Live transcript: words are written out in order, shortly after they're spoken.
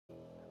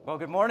Well,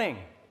 good morning.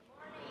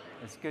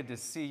 It's good to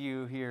see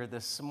you here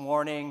this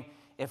morning.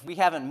 If we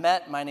haven't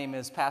met, my name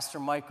is Pastor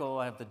Michael.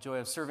 I have the joy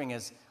of serving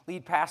as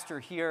lead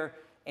pastor here,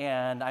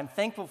 and I'm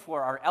thankful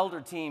for our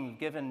elder team who've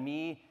given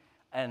me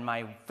and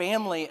my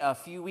family a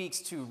few weeks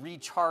to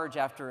recharge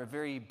after a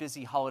very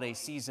busy holiday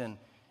season.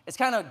 It's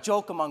kind of a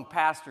joke among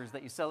pastors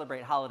that you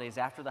celebrate holidays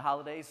after the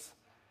holidays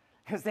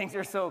because things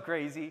are so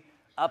crazy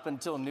up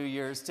until New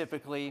Year's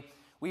typically.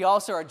 We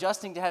also are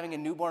adjusting to having a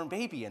newborn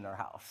baby in our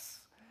house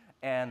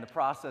and the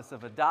process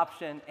of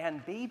adoption.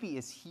 And baby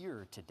is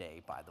here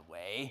today, by the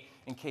way,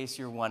 in case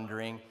you're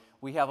wondering.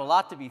 We have a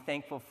lot to be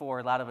thankful for,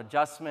 a lot of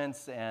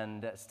adjustments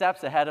and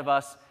steps ahead of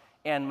us.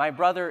 And my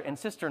brother and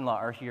sister-in-law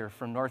are here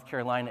from North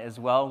Carolina as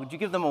well. Would you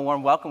give them a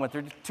warm welcome with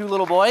their two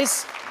little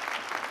boys?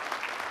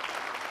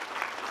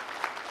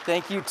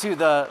 Thank you to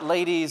the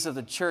ladies of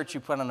the church who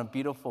put on a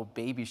beautiful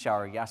baby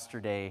shower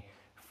yesterday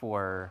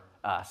for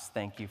us.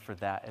 Thank you for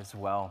that as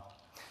well.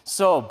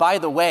 So, by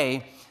the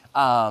way,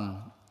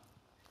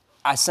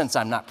 since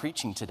I'm not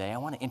preaching today, I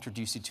want to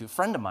introduce you to a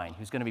friend of mine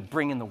who's going to be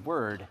bringing the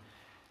word.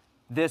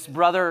 This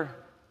brother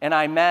and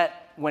I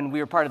met when we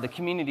were part of the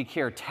Community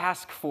Care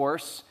Task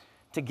Force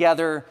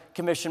together,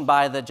 commissioned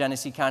by the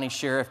Genesee County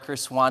Sheriff,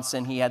 Chris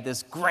Swanson. He had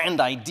this grand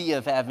idea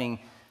of having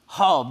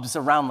hubs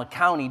around the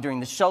county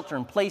during the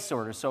shelter-in-place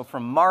order. So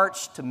from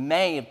March to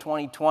May of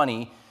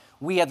 2020,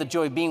 we had the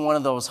joy of being one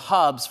of those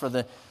hubs for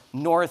the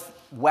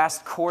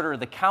northwest quarter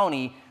of the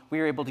county. We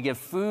were able to give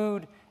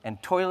food and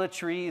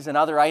toiletries and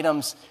other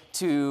items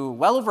to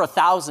well over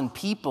 1,000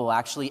 people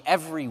actually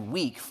every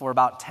week for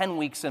about 10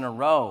 weeks in a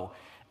row.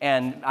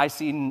 And I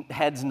see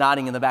heads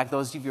nodding in the back.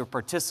 Those of you who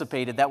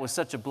participated, that was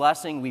such a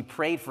blessing. We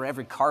prayed for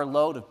every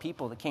carload of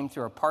people that came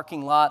through our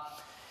parking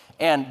lot.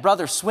 And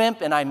Brother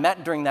Swimp and I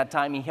met during that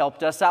time. He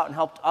helped us out and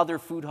helped other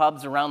food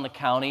hubs around the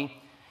county.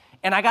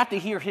 And I got to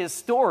hear his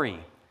story.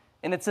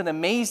 And it's an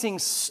amazing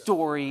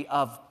story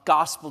of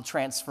gospel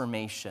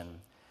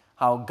transformation,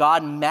 how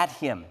God met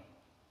him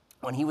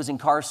when he was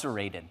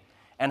incarcerated,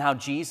 and how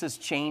Jesus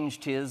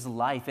changed his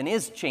life and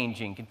is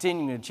changing,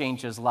 continuing to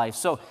change his life.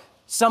 So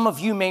some of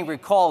you may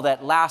recall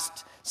that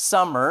last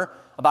summer,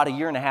 about a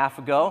year and a half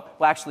ago,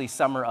 well, actually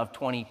summer of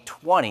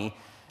 2020,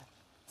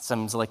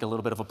 seems like a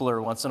little bit of a blur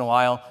once in a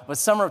while, but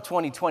summer of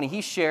 2020,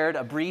 he shared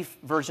a brief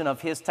version of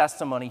his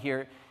testimony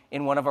here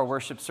in one of our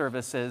worship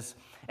services.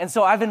 And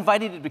so I've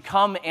invited him to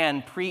come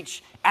and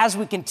preach as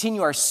we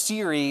continue our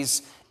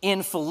series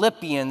in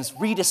Philippians,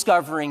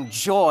 Rediscovering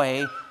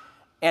Joy.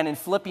 And in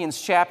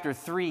Philippians chapter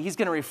 3, he's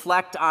going to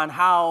reflect on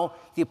how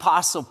the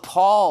Apostle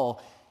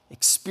Paul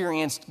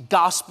experienced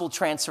gospel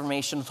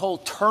transformation, the whole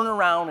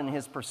turnaround in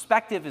his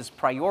perspective, his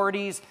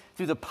priorities,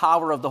 through the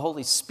power of the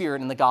Holy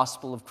Spirit in the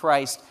gospel of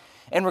Christ.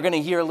 And we're going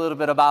to hear a little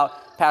bit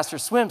about Pastor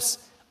Swimp's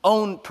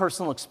own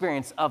personal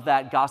experience of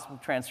that gospel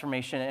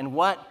transformation and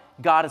what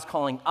God is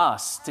calling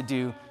us to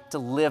do to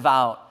live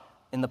out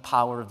in the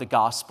power of the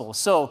gospel.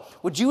 So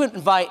would you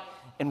invite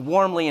and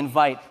warmly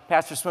invite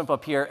Pastor Swimp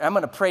up here? I'm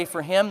going to pray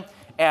for him.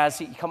 As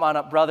he, come on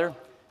up, brother.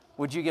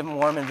 Would you give him a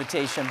warm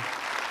invitation?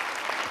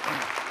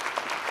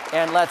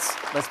 And let's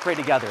pray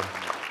together.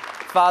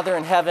 Father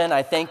in heaven,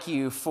 I thank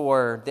you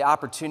for the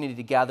opportunity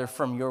to gather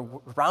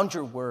around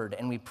your word.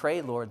 And we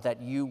pray, Lord,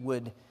 that you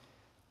would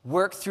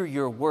work through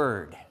your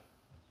word.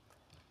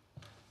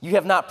 You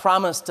have not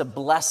promised to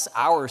bless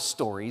our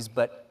stories,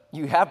 but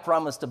you have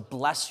promised to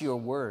bless your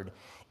word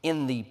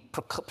in the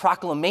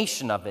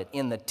proclamation of it,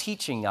 in the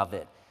teaching of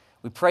it.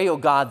 We pray, oh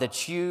God,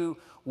 that you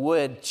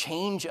would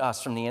change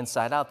us from the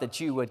inside out,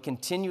 that you would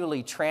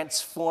continually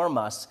transform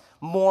us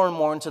more and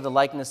more into the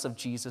likeness of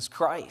Jesus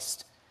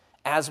Christ.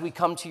 As we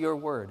come to your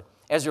word,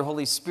 as your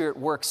Holy Spirit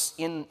works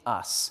in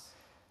us,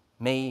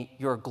 may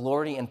your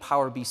glory and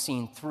power be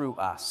seen through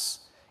us.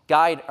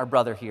 Guide our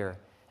brother here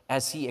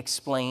as he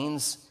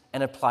explains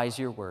and applies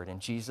your word. In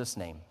Jesus'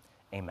 name,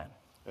 amen.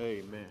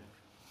 Amen.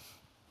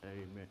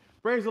 Amen.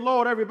 Praise the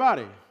Lord,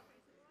 everybody.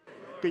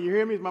 Can you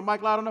hear me? Is my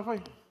mic loud enough for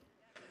you?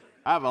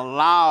 I have a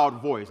loud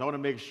voice. I want to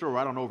make sure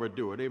I don't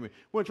overdo it. Amen.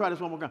 We're going to try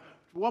this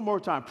one more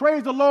time.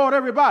 Praise the Lord,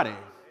 everybody.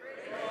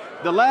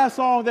 The last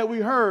song that we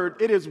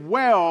heard, "It Is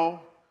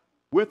Well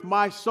With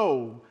My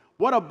Soul."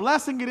 What a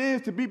blessing it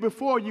is to be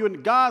before you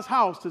in God's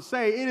house to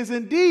say, "It is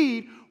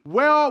indeed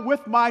well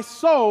with my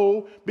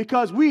soul,"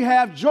 because we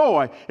have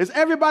joy. Does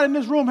everybody in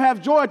this room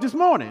have joy this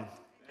morning?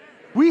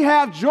 We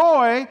have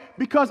joy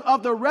because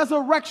of the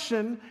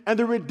resurrection and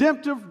the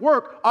redemptive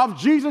work of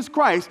Jesus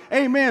Christ.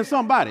 Amen,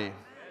 somebody.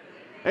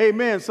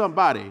 Amen,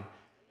 somebody.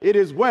 It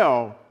is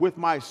well with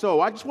my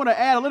soul. I just want to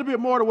add a little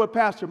bit more to what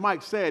Pastor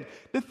Mike said.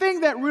 The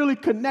thing that really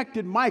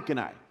connected Mike and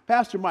I,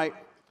 Pastor Mike,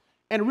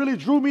 and really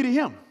drew me to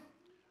him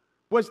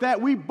was that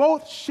we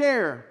both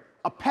share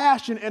a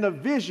passion and a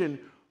vision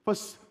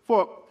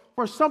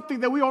for something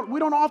that we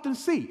don't often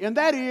see, and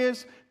that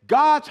is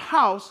God's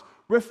house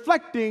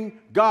reflecting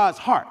God's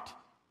heart.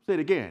 Say it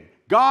again.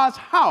 God's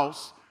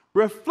house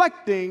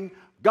reflecting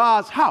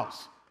God's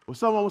house. Well,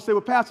 someone will say,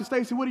 "Well, Pastor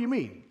Stacy, what do you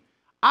mean?"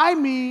 I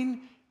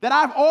mean that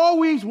I've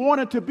always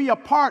wanted to be a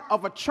part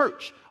of a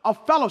church, a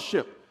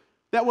fellowship,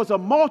 that was a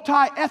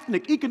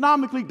multi-ethnic,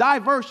 economically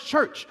diverse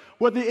church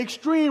where the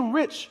extreme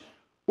rich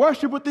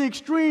worship with the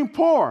extreme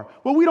poor.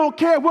 Well, we don't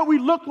care what we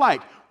look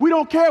like. We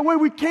don't care where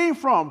we came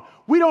from.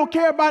 We don't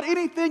care about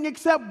anything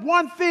except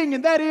one thing,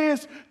 and that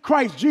is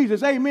Christ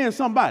Jesus. Amen,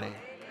 somebody.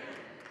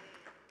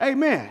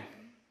 Amen.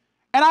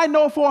 And I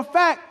know for a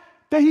fact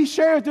that he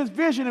shares this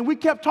vision, and we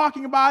kept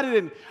talking about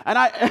it,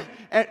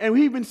 and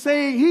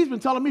he's been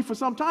telling me for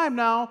some time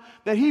now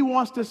that he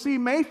wants to see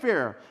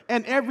Mayfair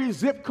and every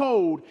zip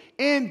code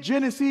in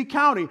Genesee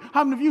County.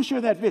 How many of you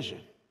share that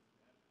vision?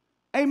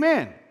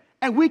 Amen.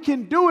 And we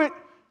can do it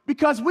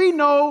because we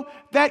know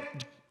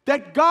that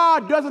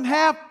God doesn't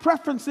have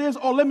preferences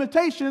or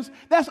limitations.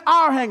 That's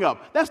our hang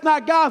up. That's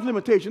not God's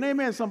limitation.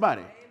 Amen,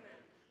 somebody.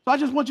 So I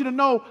just want you to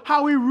know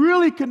how we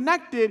really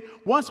connected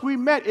once we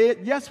met it.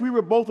 Yes, we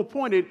were both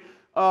appointed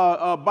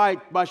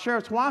by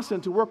Sheriff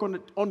Swanson to work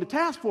on the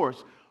task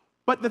force.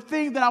 But the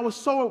thing that I was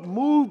so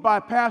moved by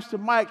Pastor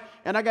Mike,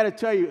 and I got to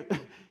tell you,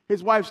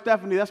 his wife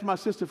Stephanie, that's my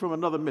sister from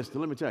another mister,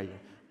 let me tell you.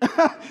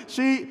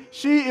 she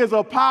is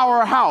a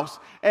powerhouse,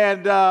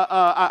 and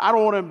I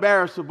don't want to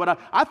embarrass her, but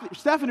I think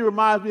Stephanie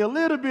reminds me a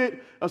little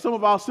bit of some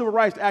of our civil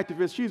rights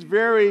activists. She's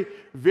very,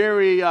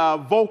 very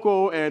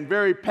vocal and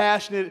very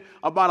passionate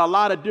about a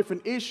lot of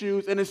different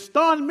issues, and it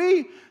stunned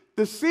me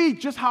to see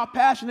just how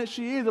passionate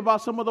she is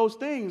about some of those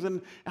things,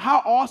 and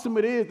how awesome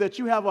it is that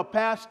you have a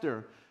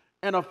pastor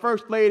and a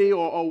first lady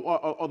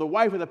or the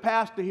wife of the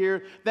pastor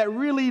here that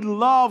really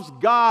loves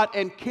God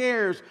and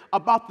cares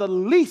about the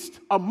least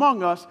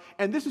among us.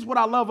 And this is what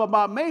I love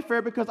about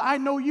Mayfair, because I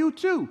know you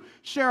too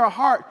share a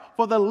heart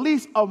for the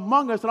least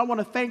among us. And I want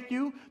to thank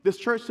you. This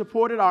church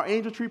supported our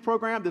Angel Tree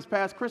program this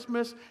past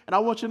Christmas. And I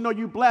want you to know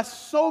you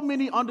blessed so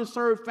many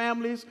underserved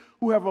families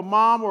who have a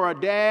mom or a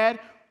dad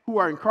who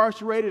are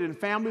incarcerated, and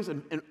families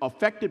and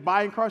affected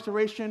by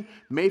incarceration.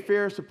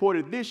 Mayfair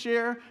supported this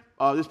year.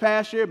 This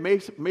past year,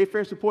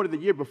 Mayfair supported the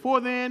year before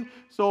then.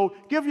 So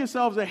give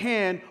yourselves a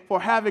hand for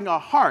having a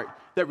heart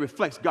that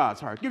reflects God's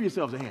heart. Give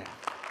yourselves a hand.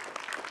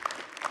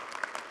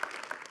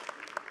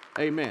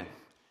 Amen.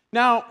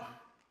 Now,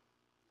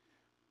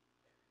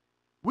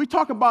 we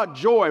talk about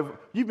joy.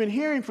 You've been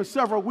hearing for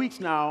several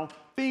weeks now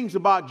things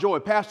about joy.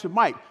 Pastor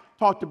Mike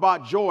talked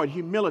about joy and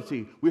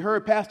humility. We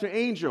heard Pastor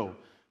Angel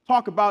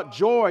talk about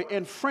joy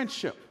and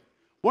friendship.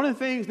 One of the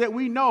things that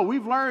we know,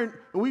 we've learned,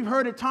 and we've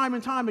heard it time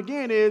and time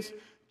again, is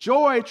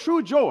joy,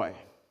 true joy,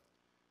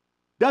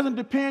 doesn't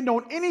depend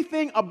on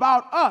anything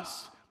about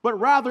us, but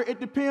rather it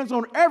depends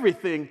on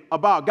everything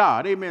about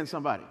God. Amen,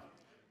 somebody.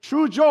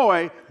 True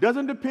joy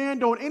doesn't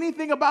depend on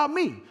anything about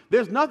me.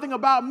 There's nothing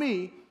about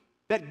me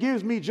that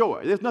gives me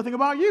joy. There's nothing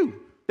about you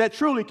that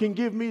truly can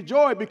give me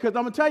joy, because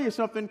I'm going to tell you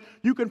something.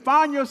 You can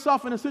find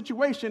yourself in a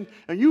situation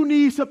and you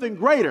need something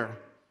greater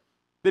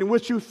than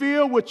what you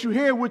feel, what you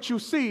hear, what you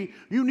see.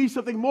 You need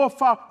something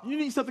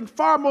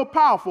far more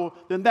powerful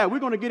than that. We're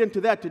going to get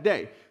into that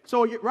today.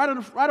 So right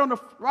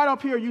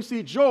up here, you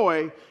see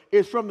joy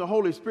is from the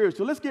Holy Spirit.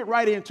 So let's get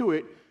right into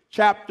it.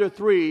 Chapter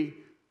 3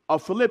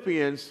 of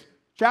Philippians.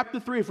 Chapter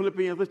 3 of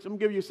Philippians. Let me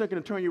give you a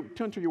second to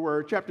turn to your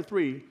word. Chapter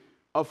 3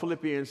 of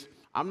Philippians.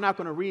 I'm not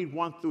going to read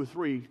 1 through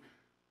 3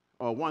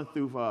 or 1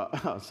 through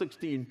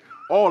 16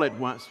 all at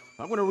once.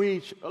 I'm going to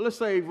read, let's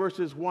say,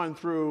 verses 1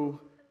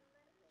 through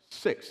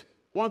 6.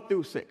 1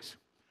 through 6.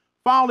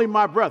 Finally,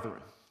 my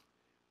brethren,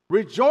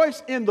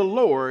 rejoice in the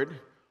Lord.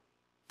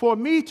 For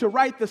me to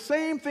write the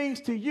same things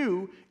to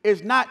you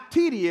is not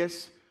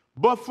tedious,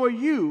 but for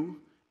you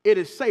it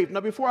is safe.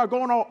 Now, before I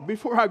go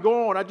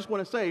on, I just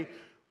want to say,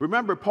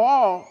 remember,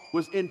 Paul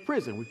was in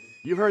prison.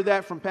 You heard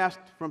that from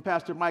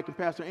Pastor Mike and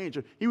Pastor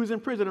Angel. He was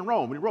in prison in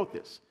Rome when he wrote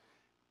this.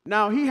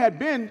 Now, he had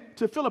been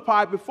to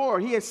Philippi before.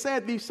 He had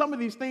said some of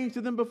these things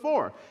to them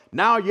before.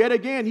 Now, yet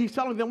again, he's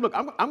telling them, look,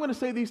 I'm going to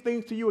say these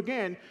things to you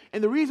again.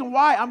 And the reason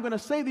why I'm going to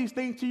say these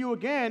things to you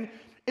again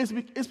is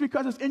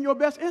because it's in your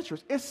best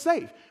interest. It's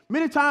safe.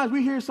 Many times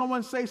we hear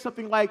someone say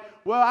something like,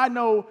 well, I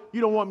know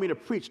you don't want me to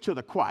preach to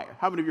the choir.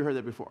 How many of you heard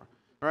that before?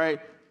 All right?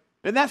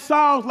 And that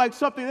sounds like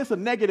something, it's a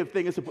negative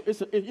thing.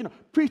 It's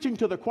preaching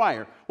to the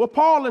choir. Well,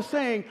 Paul is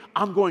saying,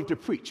 I'm going to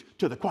preach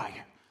to the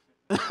choir.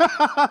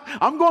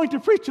 I'm going to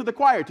preach to the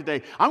choir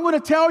today. I'm going to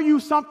tell you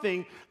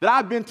something that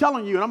I've been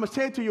telling you, and I'm going to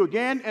say it to you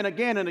again and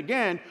again and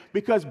again,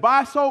 because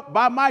by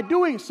my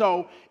doing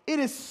so, it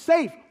is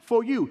safe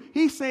for you.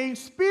 He's saying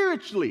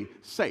spiritually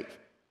safe.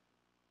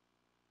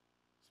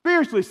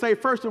 Spiritually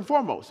safe first and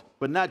foremost,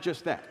 but not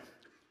just that.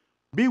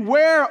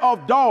 Beware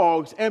of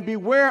dogs and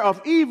beware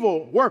of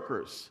evil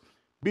workers.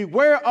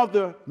 Beware of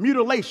the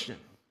mutilation.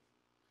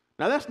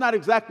 Now, that's not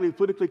exactly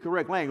politically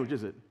correct language,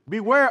 is it?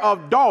 Beware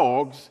of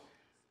dogs.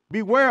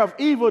 Beware of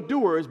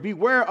evildoers,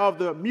 beware of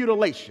the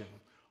mutilation.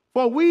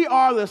 For we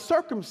are the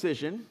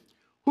circumcision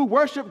who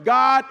worship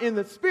God in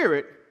the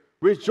Spirit,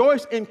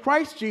 rejoice in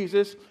Christ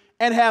Jesus,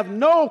 and have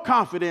no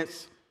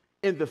confidence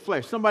in the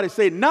flesh. Somebody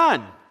say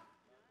none.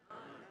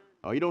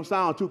 Oh, you don't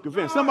sound too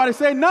convinced. Somebody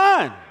say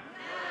none.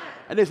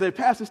 And they say,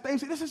 Pastor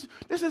Stacy, this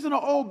isn't an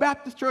old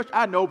Baptist church.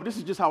 I know, but this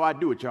is just how I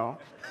do it, y'all.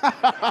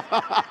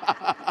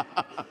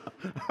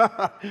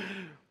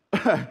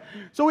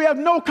 so we have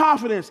no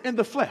confidence in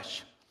the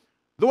flesh.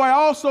 Though I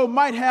also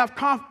might have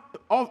confidence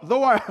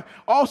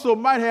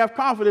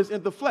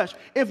in the flesh.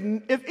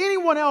 If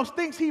anyone else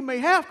thinks he may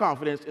have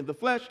confidence in the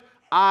flesh,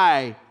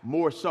 I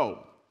more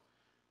so.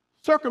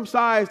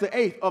 Circumcised the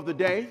 8th of the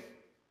day,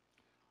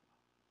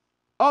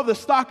 of the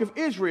stock of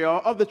Israel,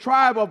 of the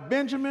tribe of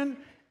Benjamin,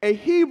 a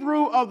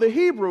Hebrew of the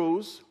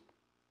Hebrews,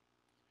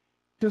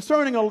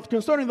 concerning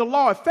the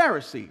law, a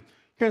Pharisee,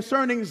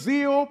 concerning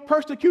zeal,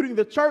 persecuting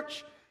the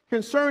church,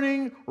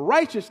 concerning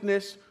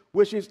righteousness,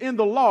 which is in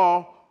the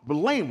law,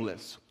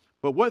 blameless.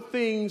 But what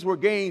things were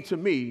gained to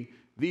me,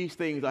 these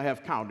things I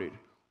have counted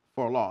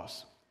for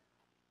loss.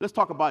 Let's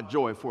talk about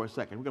joy for a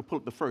second. We're going to pull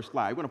up the first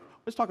slide.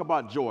 Let's talk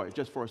about joy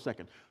just for a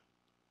second.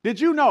 Did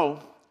you know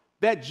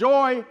that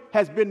joy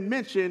has been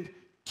mentioned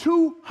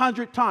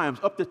 200 times,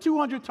 up to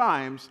 200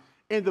 times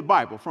in the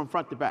Bible from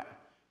front to back?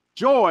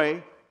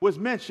 Joy was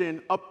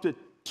mentioned up to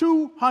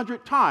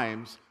 200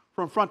 times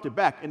from front to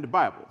back in the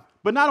Bible.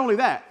 But not only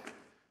that,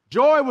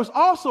 joy was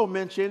also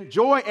mentioned,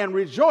 joy and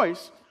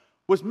rejoice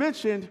was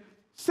mentioned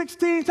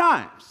 16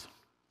 times.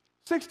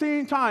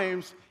 16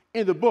 times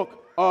in the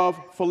book of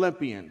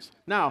Philippians.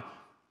 Now,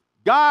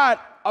 God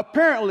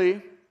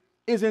apparently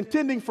is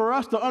intending for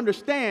us to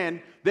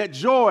understand that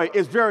joy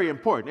is very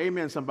important.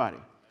 Amen, somebody.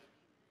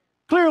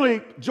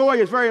 Clearly, joy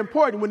is very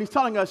important when he's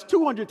telling us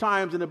 200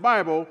 times in the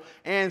Bible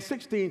and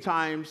 16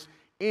 times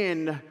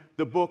in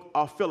the book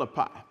of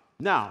Philippi.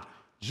 Now,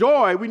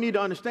 joy, we need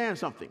to understand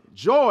something.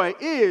 Joy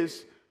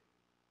is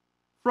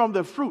from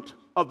the fruit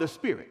of the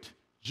Spirit.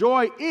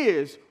 Joy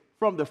is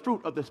from the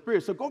fruit of the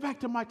Spirit. So go back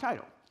to my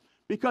title,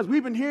 because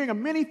we've been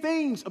hearing many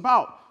things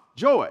about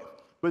joy,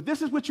 but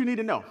this is what you need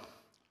to know.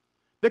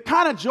 The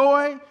kind of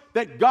joy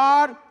that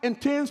God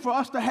intends for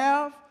us to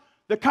have,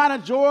 the kind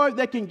of joy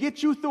that can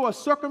get you through a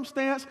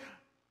circumstance,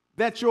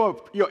 that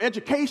your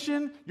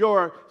education,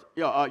 your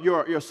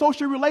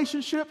social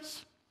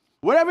relationships,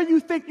 whatever you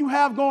think you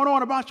have going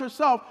on about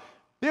yourself,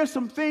 there's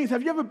some things.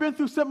 Have you ever been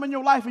through something in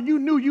your life and you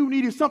knew you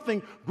needed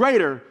something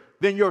greater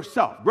than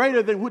yourself,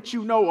 greater than what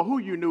you know or who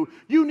you knew?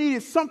 You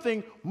needed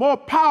something more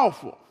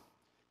powerful,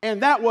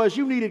 and that was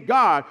you needed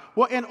God.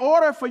 Well, in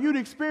order for you to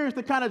experience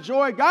the kind of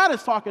joy God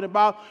is talking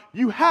about,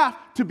 you have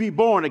to be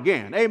born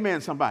again.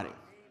 Amen, somebody.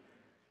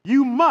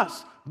 You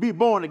must be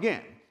born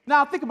again.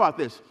 Now, think about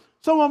this.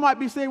 Someone might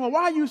be saying, well,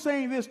 why are you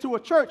saying this to a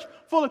church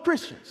full of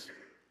Christians?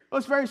 Well,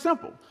 it's very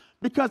simple.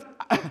 Because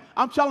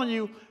I'm telling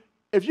you,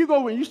 if you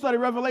go and you study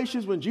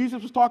Revelations, when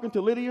Jesus was talking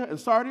to Lydia and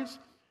Sardis,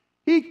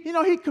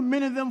 he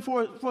commended them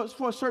for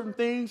certain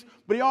things,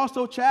 but he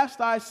also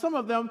chastised some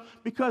of them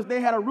because they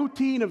had a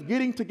routine of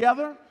getting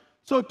together.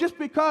 So just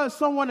because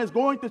someone is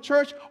going to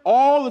church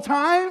all the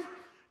time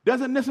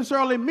doesn't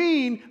necessarily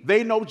mean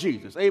they know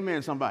Jesus.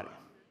 Amen, somebody.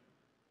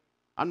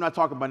 I'm not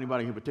talking about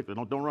anybody in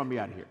particular. Don't run me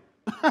out of here.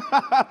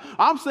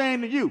 I'm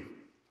saying to you,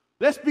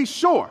 let's be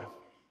sure,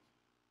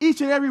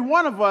 each and every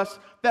one of us,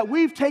 that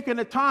we've taken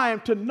the time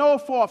to know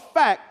for a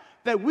fact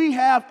that we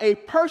have a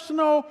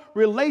personal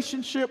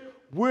relationship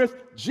with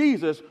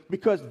Jesus,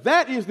 because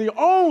that is the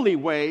only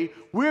way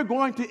we're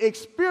going to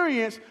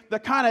experience the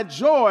kind of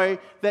joy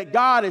that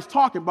God is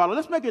talking about.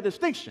 Let's make a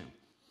distinction.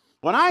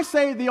 When I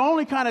say the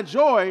only kind of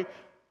joy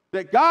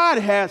that God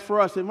has for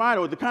us in mind,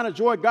 or the kind of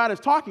joy God is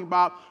talking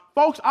about,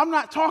 folks, I'm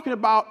not talking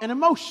about an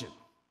emotion.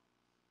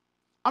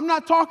 I'm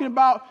not talking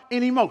about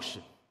an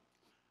emotion.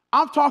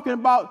 I'm talking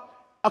about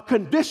a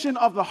condition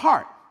of the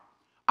heart.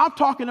 I'm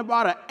talking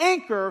about an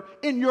anchor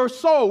in your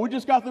soul. We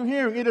just got through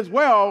hearing it as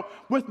well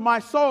with my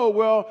soul.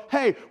 Well,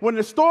 hey, when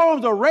the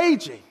storms are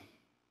raging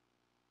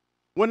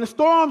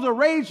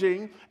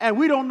and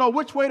we don't know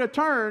which way to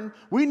turn,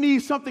 we need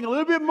something a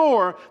little bit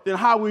more than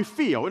how we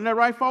feel. Isn't that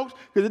right, folks?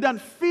 Because it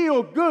doesn't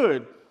feel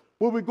good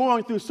when we're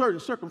going through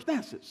certain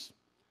circumstances.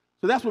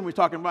 So that's when we're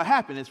talking about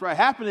happiness, right?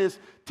 Happiness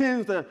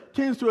tends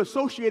to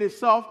associate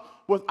itself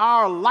with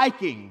our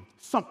liking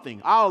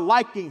something, our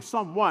liking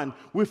someone.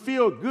 We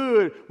feel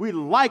good. We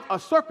like a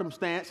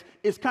circumstance.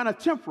 It's kind of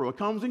temporal. It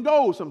comes and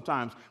goes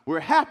sometimes.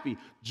 We're happy.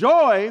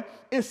 Joy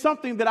is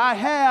something that I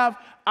have.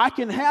 I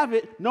can have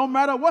it no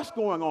matter what's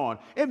going on.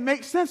 It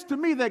makes sense to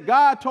me that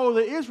God told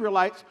the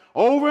Israelites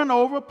over and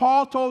over,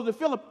 Paul told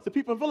the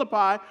people in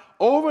Philippi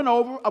over and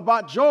over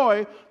about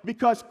joy,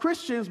 because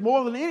Christians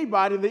more than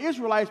anybody, the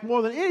Israelites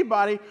more than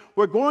anybody,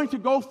 were going to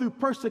go through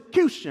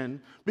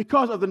persecution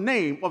because of the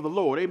name of the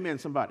Lord. Amen,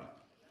 somebody.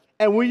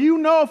 And when you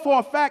know for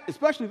a fact,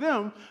 especially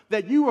them,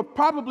 that you were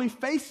probably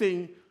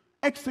facing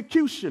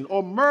execution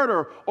or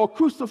murder or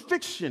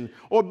crucifixion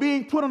or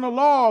being put on a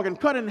log and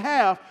cut in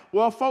half,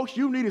 well, folks,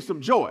 you needed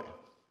some joy.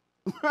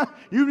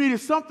 You needed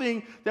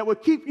something that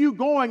would keep you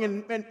going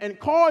and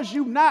cause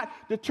you not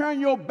to turn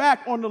your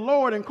back on the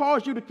Lord and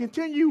cause you to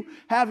continue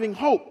having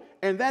hope.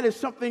 And that is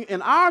something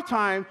in our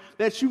time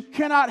that you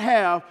cannot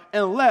have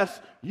unless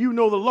you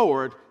know the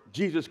Lord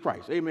Jesus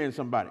Christ. Amen,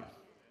 somebody.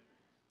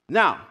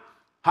 Now,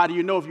 how do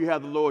you know if you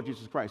have the Lord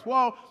Jesus Christ?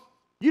 Well,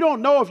 you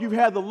don't know if you've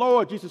had the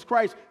Lord Jesus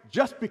Christ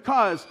just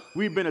because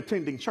we've been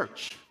attending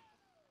church.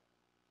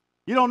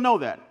 You don't know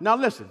that. Now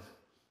listen,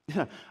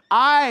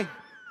 I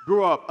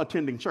grew up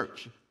attending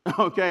church.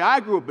 Okay, I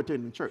grew up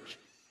attending church.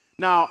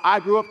 Now, I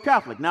grew up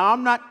Catholic. Now,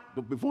 I'm not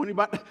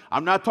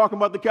talking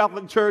about the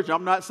Catholic Church.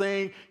 I'm not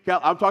saying,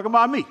 I'm talking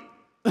about me.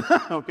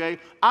 Okay,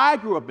 I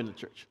grew up in the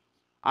church.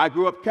 I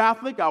grew up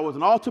Catholic. I was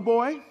an altar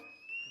boy.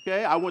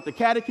 Okay, I went to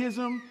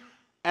catechism.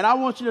 And I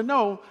want you to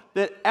know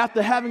that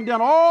after having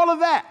done all of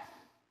that,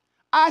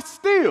 I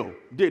still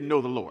didn't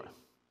know the Lord.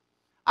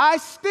 I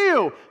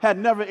still had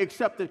never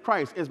accepted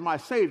Christ as my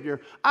Savior.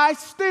 I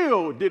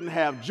still didn't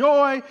have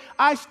joy.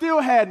 I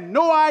still had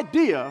no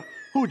idea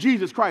who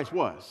Jesus Christ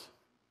was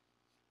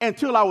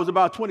until I was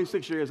about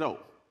 26 years old.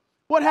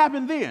 What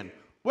happened then?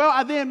 Well,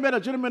 I then met a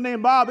gentleman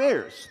named Bob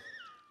Ayers,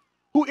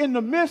 who in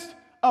the midst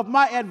of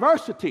my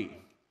adversity,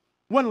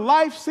 when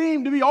life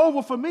seemed to be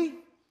over for me,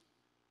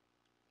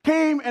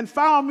 came and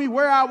found me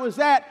where I was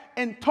at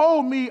and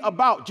told me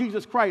about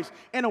Jesus Christ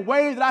in a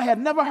way that I had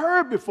never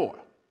heard before.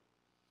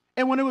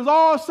 And when it was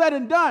all said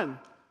and done,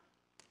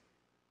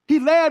 he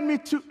led me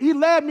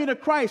to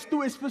Christ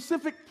through a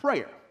specific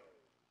prayer.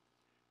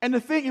 And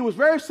the thing, it was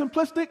very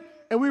simplistic,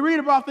 and we read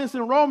about this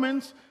in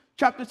Romans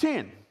chapter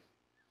 10.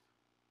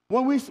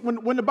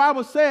 When the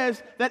Bible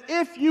says that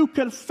if you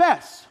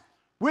confess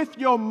with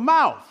your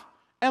mouth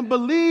and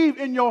believe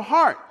in your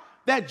heart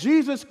that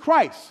Jesus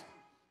Christ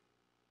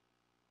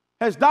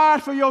has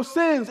died for your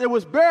sins and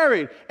was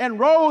buried and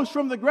rose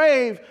from the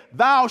grave,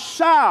 thou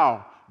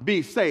shalt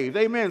be saved.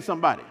 Amen,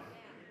 somebody.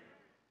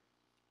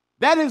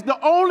 That is the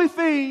only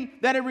thing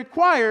that it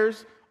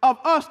requires of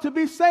us to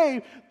be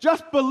saved.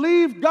 Just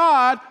believe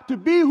God to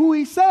be who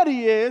he said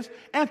he is,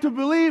 and to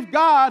believe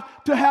God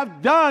to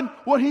have done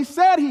what he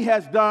said he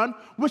has done,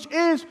 which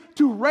is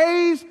to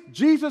raise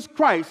Jesus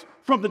Christ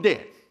from the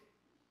dead.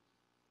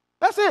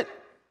 That's it.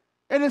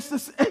 And it's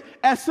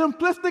as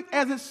simplistic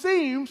as it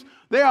seems.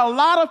 There are a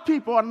lot of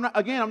people, I'm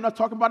not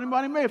talking about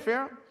anybody in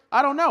Mayfair.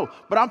 I don't know.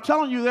 But I'm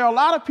telling you, there are a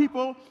lot of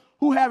people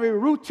who have a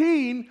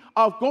routine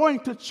of going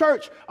to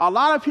church, a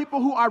lot of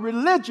people who are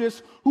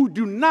religious who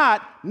do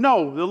not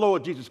know the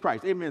Lord Jesus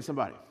Christ. Amen,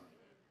 somebody.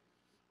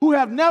 Who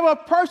have never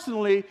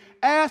personally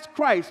asked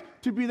Christ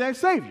to be their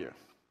Savior.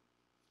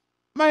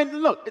 Man,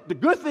 look, the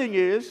good thing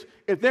is,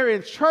 if they're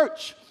in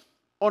church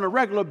on a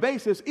regular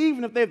basis,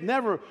 even if they've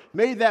never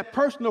made that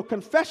personal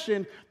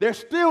confession, they're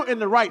still in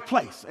the right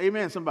place.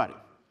 Amen, somebody.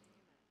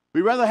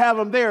 We'd rather have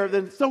them there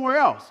than somewhere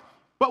else.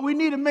 But we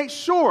need to make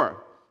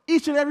sure,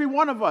 each and every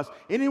one of us,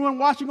 anyone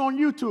watching on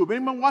YouTube,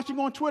 anyone watching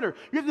on Twitter,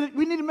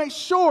 we need to make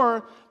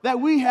sure that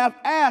we have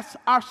asked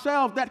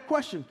ourselves that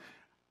question.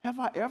 Have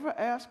I ever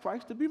asked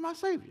Christ to be my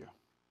Savior?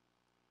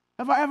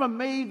 Have I ever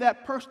made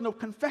that personal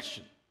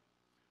confession?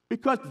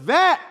 Because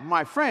that,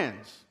 my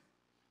friends,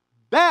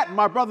 that,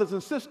 my brothers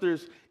and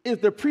sisters, is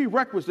the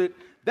prerequisite.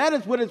 That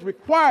is what is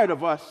required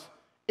of us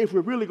if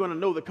we're really going to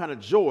know the kind of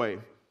joy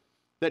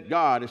that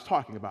God is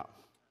talking about.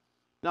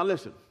 Now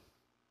listen,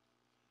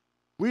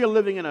 we are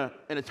living in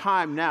a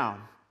time now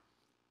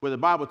where the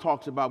Bible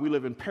talks about we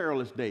live in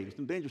perilous days,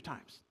 some dangerous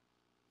times.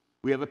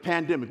 We have a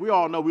pandemic. We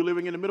all know we're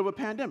living in the middle of a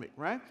pandemic,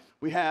 right?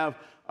 We have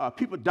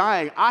people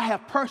dying. I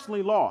have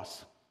personally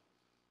lost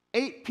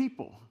 8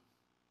 people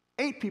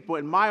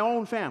in my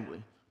own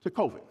family to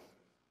COVID.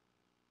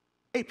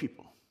 8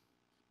 people.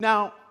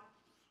 Now,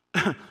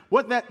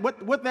 what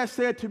that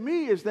said to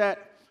me is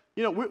that,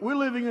 you know, we're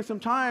living in some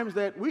times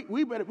that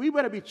we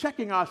better be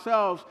checking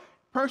ourselves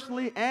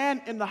personally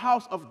and in the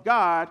house of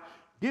God,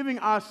 giving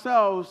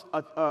ourselves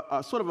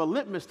a sort of a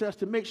litmus test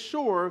to make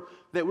sure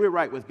that we're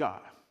right with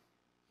God.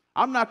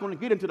 I'm not going to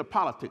get into the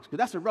politics because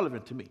that's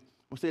irrelevant to me.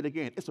 I'll say it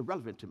again. It's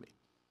irrelevant to me.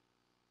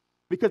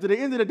 Because at the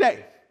end of the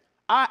day,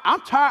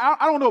 I'm tired.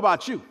 I don't know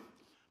about you,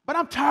 but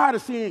I'm tired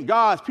of seeing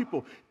God's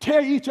people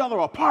tear each other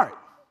apart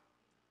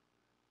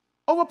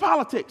over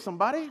politics,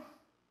 somebody.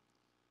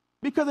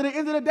 Because at the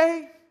end of the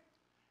day,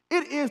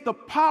 it is the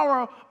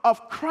power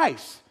of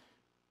Christ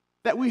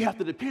that we have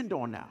to depend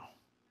on now.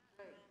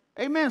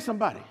 Amen,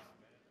 somebody.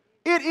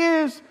 It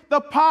is the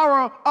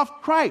power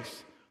of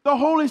Christ, the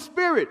Holy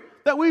Spirit,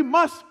 that we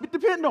must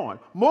depend on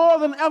more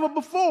than ever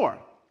before.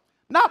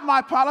 Not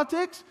my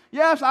politics.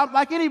 Yes, I'm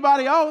like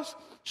anybody else.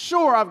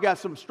 Sure, I've got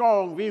some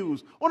strong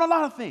views on a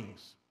lot of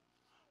things.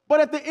 But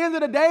at the end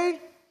of the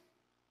day,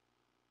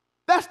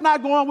 that's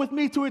not going with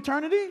me to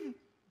eternity.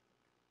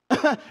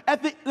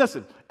 At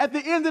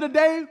the end of the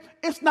day,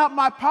 it's not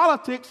my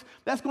politics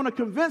that's going to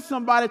convince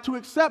somebody to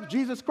accept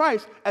Jesus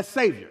Christ as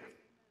Savior.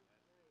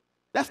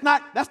 That's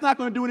not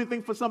going to do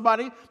anything for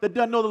somebody that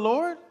doesn't know the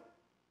Lord.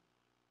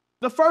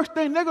 The first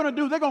thing they're going to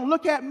do, they're going to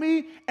look at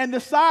me and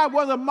decide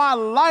whether my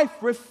life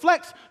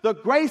reflects the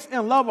grace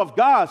and love of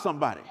God,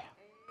 somebody.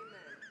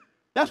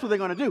 That's what they're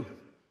going to do.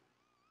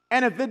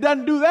 And if it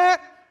doesn't do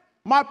that,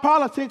 my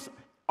politics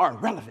are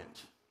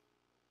irrelevant.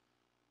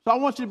 So I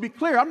want you to be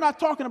clear. I'm not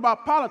talking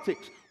about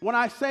politics when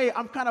I say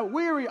I'm kind of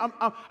weary.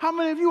 How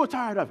many of you are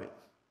tired of it?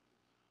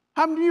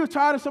 How many of you are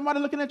tired of somebody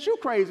looking at you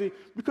crazy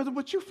because of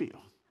what you feel?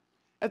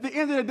 At the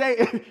end of the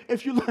day,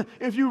 if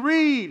you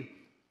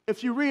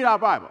read our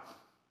Bible,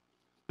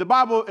 the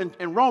Bible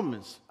in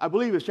Romans, I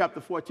believe it's chapter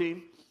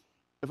 14,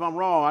 If I'm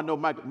wrong, I know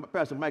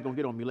Pastor Mike going to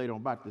get on me later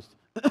on about this.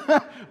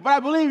 But I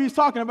believe he's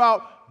talking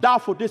about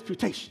doubtful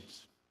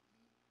disputations.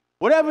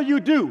 Whatever you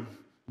do,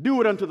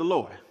 do it unto the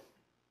Lord.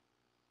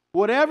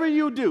 Whatever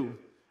you do,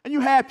 and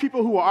you have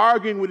people who are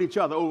arguing with each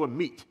other over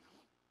meat,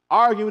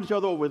 arguing with each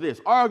other over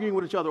this, arguing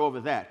with each other over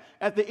that.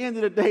 At the end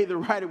of the day, the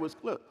writer was,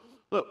 look,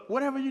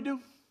 whatever you do,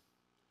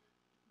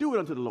 do it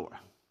unto the Lord.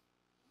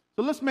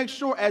 So let's make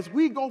sure as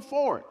we go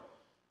forward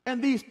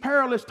in these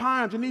perilous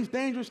times, in these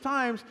dangerous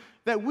times,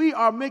 that we're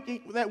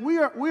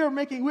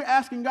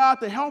asking God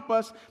to help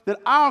us, that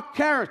our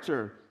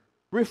character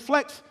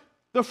reflects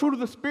the fruit of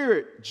the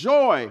Spirit: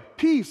 joy,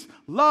 peace,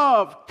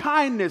 love,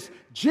 kindness,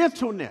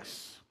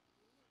 gentleness.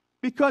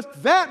 Because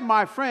that,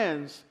 my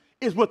friends,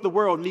 is what the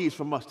world needs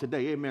from us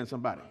today. Amen,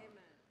 somebody. Amen.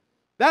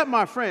 That,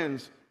 my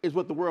friends, is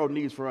what the world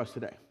needs for us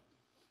today.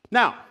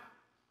 Now,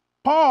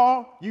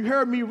 Paul, you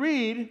heard me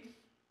read,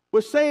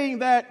 was saying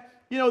that,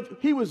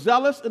 he was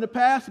zealous in the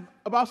past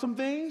about some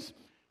things.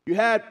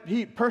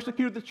 He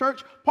persecuted the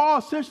church. Paul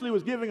essentially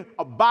was giving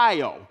a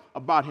bio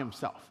about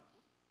himself.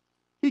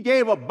 He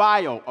gave a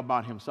bio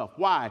about himself.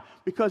 Why?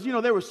 Because,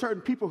 there were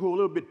certain people who were a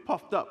little bit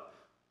puffed up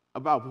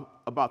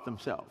about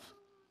themselves.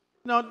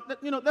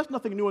 That's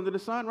nothing new under the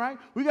sun, right?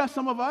 We got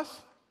some of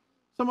us,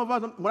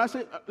 when I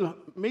say,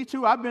 me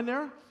too, I've been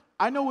there.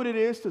 I know what it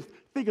is to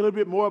think a little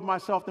bit more of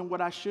myself than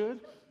what I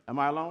should. Am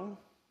I alone?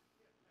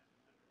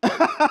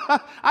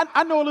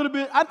 I know a little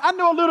bit. I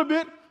know a little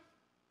bit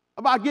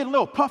about getting a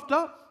little puffed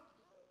up.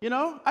 I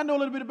know a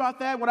little bit about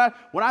that.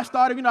 When I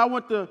started, I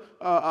went to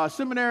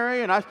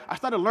seminary, and I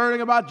started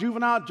learning about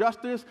juvenile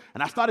justice,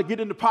 and I started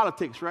getting into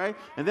politics, right?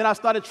 And then I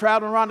started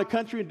traveling around the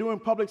country and doing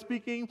public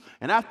speaking.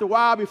 And after a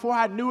while, before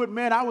I knew it,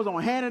 man, I was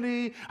on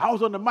Hannity. I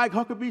was on the Mike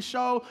Huckabee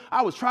show.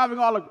 I was traveling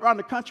all around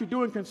the country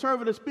doing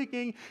conservative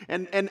speaking,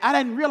 and I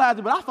didn't realize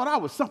it, but I thought I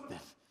was something.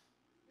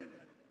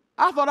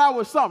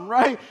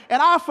 Right?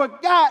 And I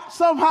forgot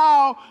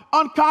somehow,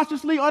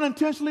 unconsciously,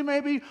 unintentionally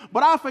maybe,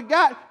 but I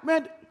forgot,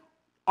 man,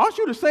 aren't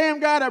you the same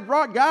guy that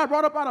God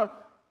brought up out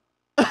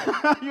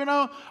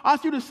of,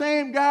 aren't you the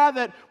same guy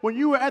that when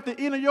you were at the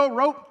end of your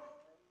rope,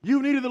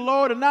 you needed the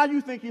Lord, and now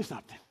you think you're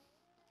something?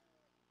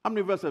 How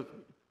many of us have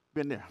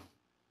been there,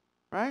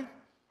 right?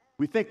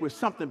 We think we're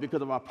something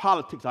because of our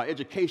politics, our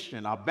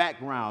education, our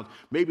backgrounds,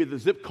 maybe the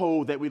zip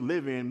code that we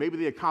live in, maybe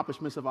the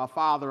accomplishments of our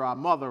father, our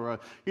mother, or,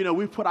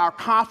 we put our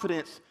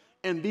confidence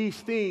in these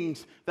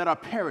things that are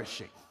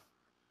perishing,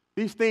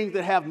 these things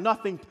that have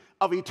nothing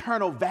of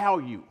eternal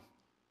value.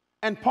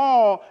 And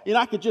Paul,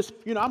 I could just,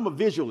 I'm a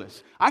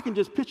visualist. I can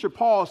just picture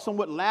Paul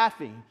somewhat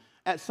laughing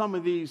at some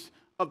of the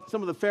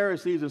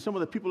Pharisees and some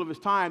of the people of his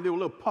time. They were a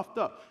little puffed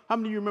up. How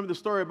many of you remember the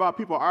story about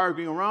people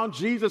arguing around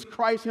Jesus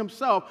Christ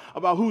himself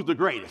about who's the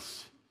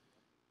greatest?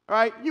 All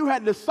right? You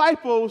had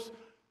disciples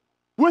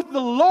with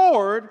the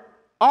Lord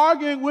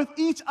arguing with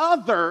each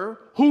other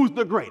who's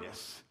the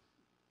greatest.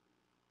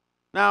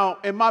 Now,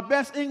 in my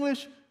best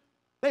English,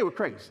 they were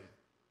crazy.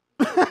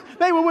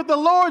 They were with the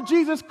Lord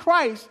Jesus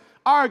Christ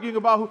arguing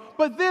about who.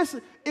 But this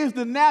is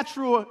the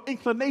natural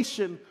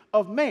inclination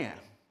of man.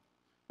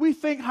 We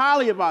think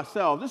highly of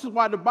ourselves. This is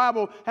why the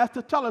Bible has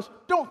to tell us,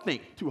 don't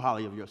think too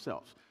highly of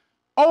yourselves.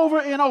 Over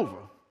and over,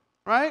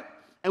 right?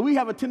 And we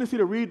have a tendency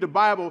to read the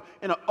Bible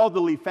in an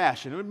otherly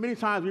fashion. Many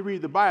times we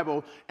read the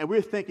Bible and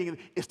we're thinking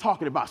it's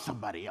talking about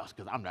somebody else,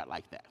 because I'm not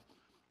like that.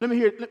 Let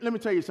me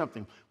tell you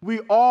something. We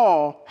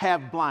all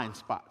have blind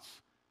spots.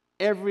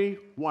 Every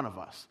one of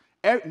us.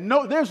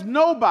 There's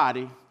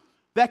nobody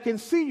that can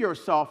see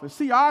yourself and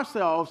see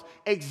ourselves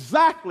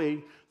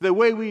exactly the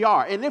way we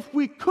are. And if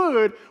we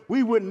could,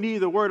 we wouldn't need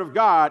the Word of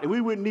God, and we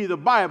wouldn't need the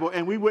Bible,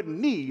 and we wouldn't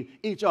need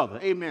each other.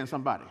 Amen,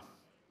 somebody.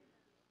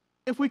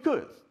 If we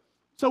could.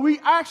 So we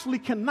actually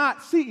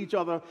cannot see each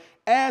other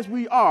as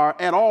we are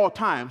at all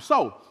times.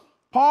 So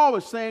Paul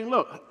is saying,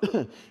 look,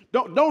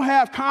 don't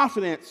have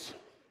confidence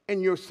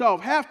in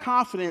yourself. Have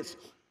confidence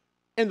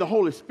in the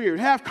Holy Spirit.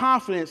 Have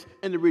confidence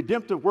in the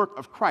redemptive work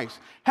of Christ.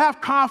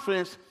 Have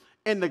confidence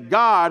in the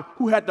God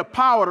who had the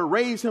power to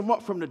raise him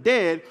up from the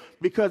dead,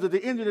 because at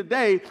the end of the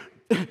day,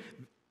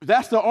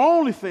 that's the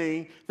only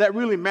thing that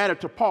really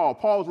mattered to Paul.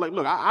 Paul was like,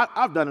 look,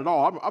 I've done it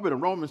all. I've been a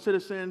Roman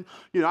citizen.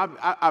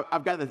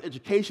 I've got this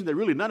education that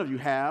really none of you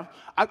have.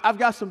 I've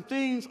got some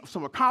things,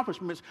 some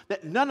accomplishments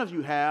that none of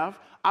you have.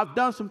 I've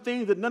done some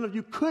things that none of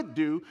you could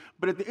do.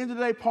 But at the end of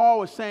the day, Paul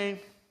was saying,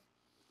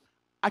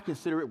 I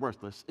consider it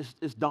worthless.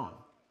 It's dung.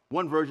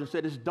 One version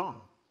said it's dung.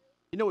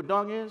 You know what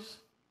dung is?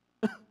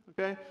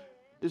 Okay?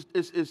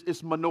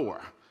 It's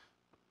manure.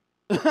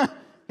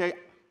 Okay?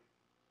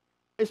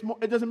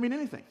 It doesn't mean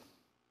anything.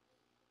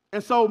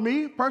 And so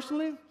me,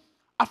 personally,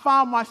 I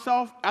found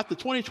myself, after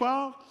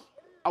 2012,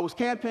 I was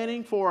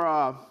campaigning for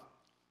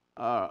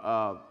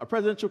a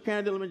presidential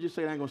candidate. Let me just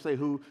say, I ain't going to say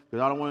who,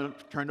 because I don't want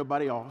to turn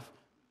nobody off.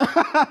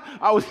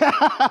 I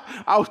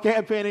was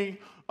campaigning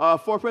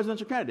for a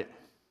presidential candidate.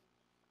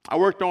 I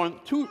worked on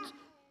 2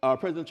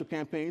 presidential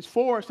campaigns,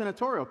 4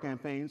 senatorial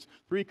campaigns,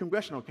 3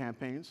 congressional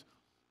campaigns.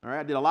 All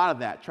right, I did a lot of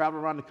that,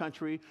 traveling around the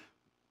country,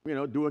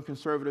 doing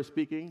conservative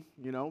speaking,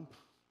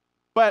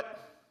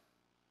 But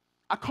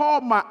I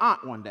called my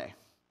aunt one day.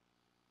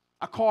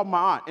 I called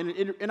my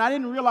aunt, and I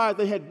didn't realize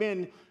it had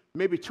been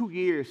maybe 2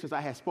 years since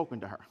I had spoken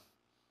to her.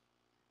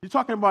 You're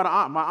talking about an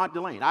aunt, my Aunt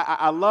Delane.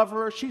 I love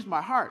her. She's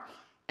my heart.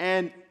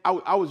 And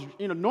I was,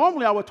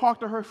 normally I would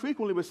talk to her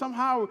frequently, but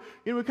somehow,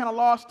 we kind of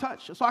lost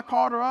touch. So I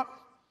called her up,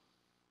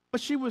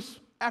 but she was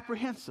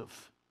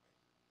apprehensive.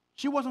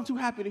 She wasn't too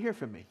happy to hear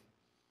from me.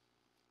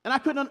 And I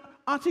couldn't,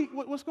 Auntie,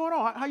 what's going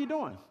on? How you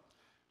doing?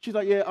 She's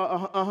like, yeah,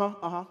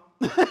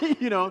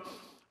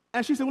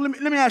 And she said, well,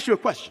 let me ask you a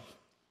question.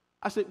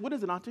 I said, what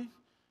is it, Auntie?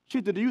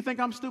 She said, do you think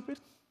I'm stupid?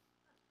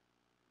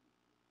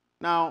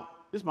 Now,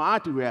 this is my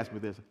auntie who asked me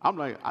this. I'm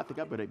like, I think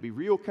I better be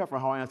real careful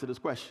how I answer this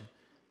question.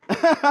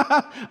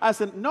 I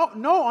said,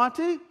 no,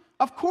 Auntie,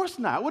 of course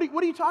not. What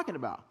are you talking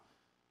about?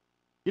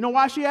 You know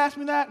why she asked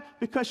me that?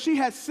 Because she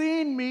had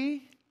seen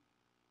me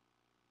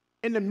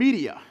in the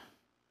media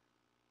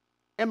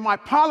and my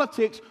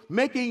politics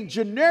making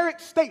generic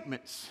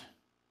statements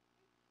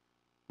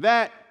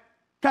that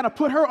kind of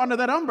put her under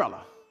that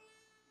umbrella.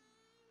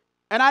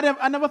 And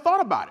I never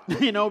thought about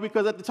it,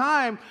 because at the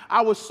time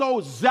I was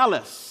so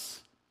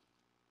zealous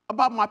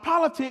about my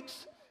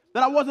politics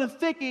that I wasn't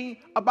thinking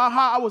about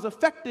how I was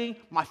affecting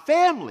my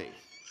family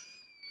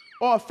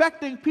or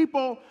affecting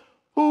people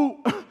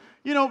who,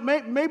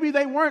 maybe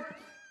they weren't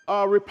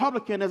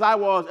Republican as I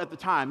was at the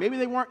time. Maybe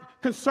they weren't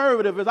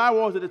conservative as I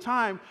was at the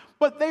time,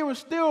 but they were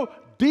still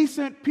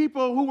decent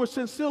people who were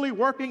sincerely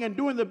working and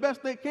doing the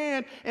best they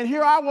can. And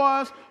here I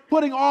was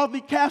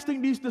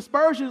casting these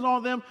dispersions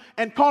on them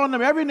and calling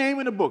them every name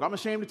in the book. I'm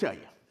ashamed to tell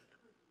you.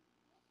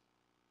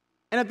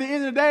 And at the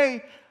end of the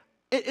day,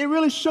 it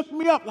really shook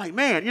me up. Like,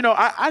 man,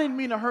 I didn't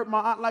mean to hurt my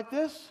aunt like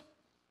this.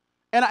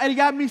 And it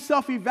got me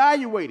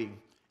self-evaluating.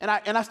 And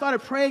I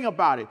started praying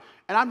about it.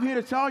 And I'm here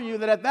to tell you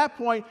that at that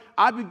point,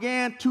 I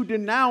began to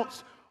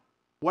denounce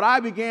what I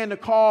began to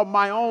call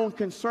my own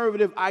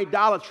conservative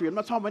idolatry. I'm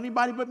not talking about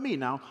anybody but me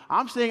now.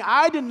 I'm saying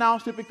I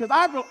denounced it because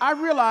I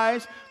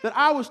realized that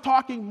I was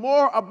talking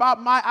more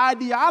about my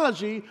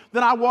ideology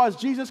than I was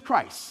Jesus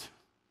Christ.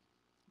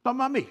 I'm talking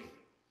about me.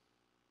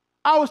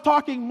 I was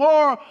talking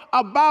more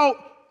about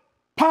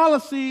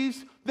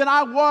policies than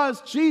I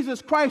was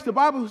Jesus Christ. The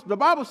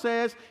Bible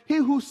says, he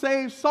who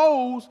saves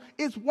souls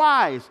is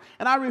wise.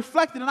 And I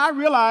reflected and I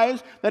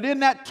realized that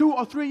in that 2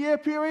 or 3 year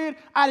period,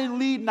 I didn't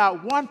lead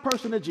not one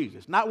person to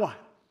Jesus. Not one.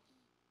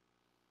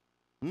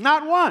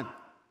 Not one.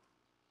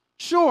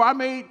 Sure, I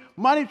made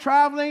money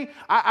traveling.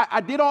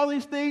 I did all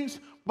these things,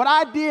 but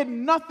I did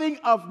nothing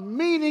of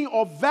meaning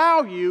or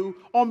value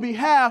on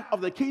behalf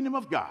of the kingdom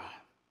of God.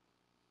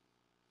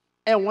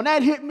 And when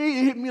that hit me,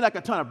 it hit me like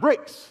a ton of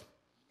bricks.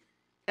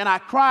 And I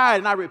cried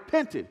and I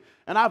repented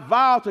and I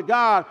vowed to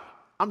God,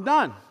 I'm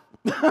done.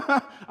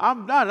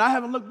 I'm done. And I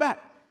haven't looked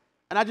back.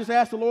 And I just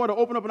asked the Lord to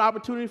open up an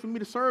opportunity for me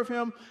to serve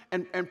him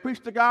and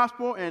preach the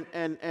gospel.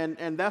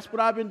 And that's what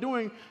I've been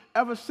doing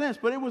ever since.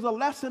 But it was a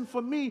lesson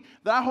for me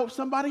that I hope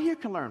somebody here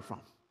can learn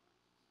from.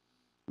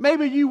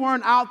 Maybe you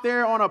weren't out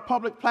there on a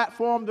public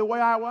platform the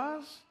way I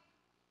was.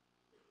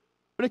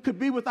 But it could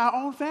be with our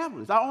own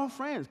families, our own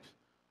friends,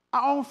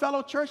 our own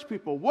fellow church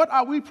people. What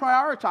are we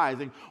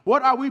prioritizing?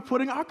 What are we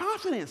putting our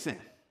confidence in?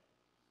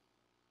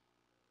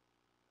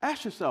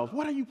 Ask yourselves,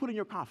 what are you putting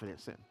your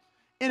confidence in?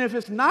 And if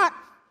it's not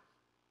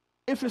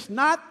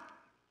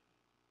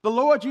the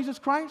Lord Jesus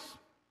Christ,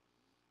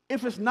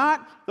 if it's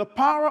not the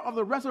power of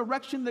the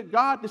resurrection that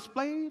God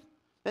displayed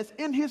that's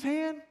in his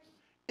hand,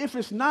 if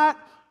it's not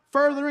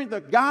furthering the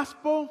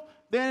gospel,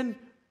 then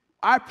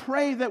I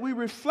pray that we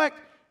reflect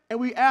and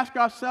we ask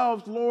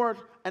ourselves, Lord,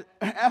 and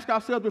ask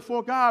ourselves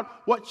before God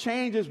what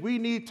changes we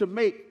need to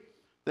make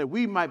that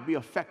we might be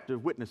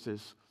effective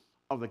witnesses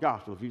of the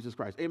gospel of Jesus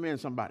Christ. Amen,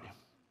 somebody.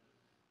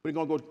 We're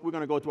going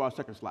to go to our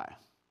second slide.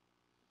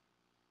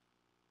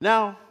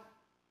 Now,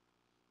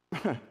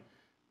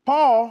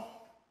 Paul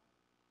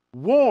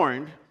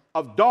warned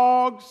of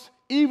dogs,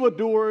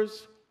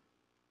 evildoers,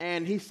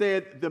 and he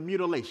said the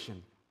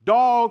mutilation.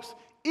 Dogs,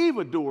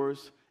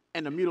 evildoers,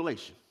 and the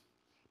mutilation.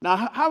 Now,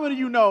 how many of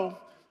you know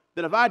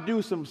that if I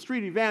do some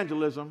street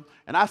evangelism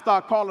and I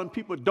start calling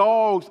people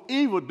dogs,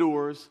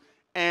 evildoers,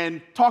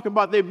 and talking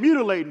about they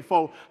mutilating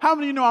folk, how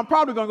many of you know I'm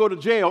probably going to go to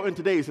jail in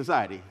today's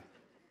society?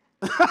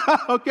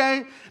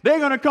 Okay? They're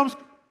going to come,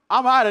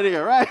 I'm out of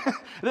there, right?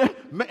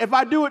 If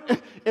I do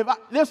it,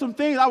 there's some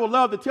things I would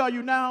love to tell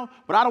you now,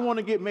 but I don't want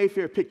to get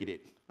Mayfair picketed,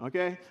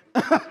 okay?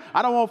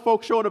 I don't want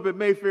folks showing up at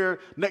Mayfair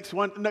next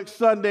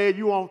Sunday,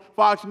 you on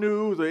Fox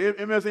News or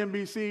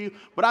MSNBC,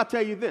 but I'll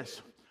tell you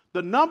this.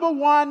 The number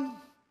one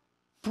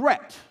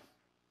threat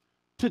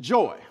to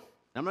joy,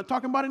 I'm not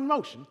talking about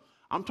emotion,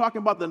 I'm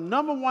talking about the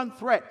number one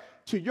threat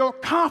to your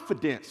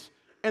confidence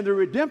in the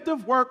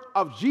redemptive work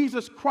of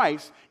Jesus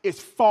Christ is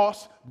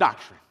false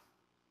doctrine.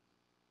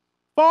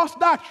 False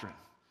doctrine.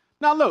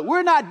 Now look,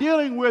 we're not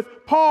dealing with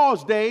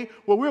Paul's day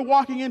where we're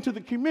walking into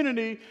the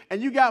community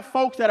and you got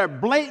folks that are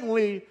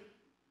blatantly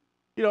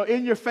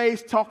in your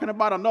face talking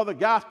about another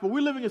gospel.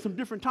 We're living in some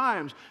different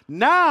times.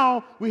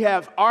 Now we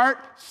have art,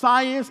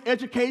 science,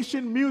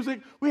 education, music.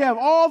 We have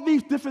all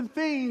these different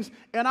things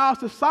in our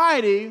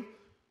society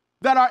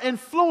that are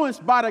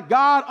influenced by the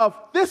God of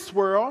this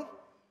world,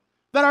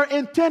 that are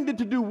intended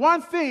to do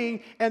one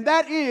thing, and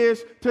that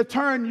is to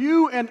turn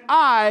you and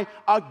I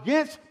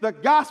against the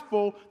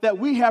gospel that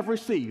we have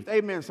received.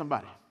 Amen,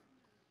 somebody.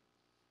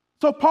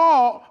 So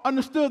Paul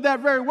understood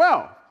that very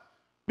well,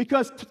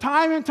 because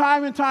time and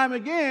time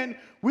again,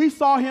 we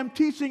saw him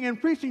teaching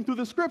and preaching through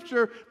the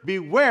scripture,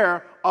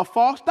 beware of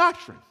false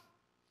doctrine.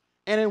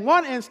 And in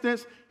one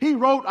instance, he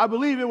wrote, I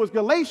believe it was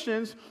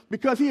Galatians,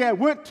 because he had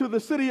went to the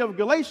city of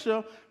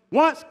Galatia,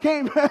 once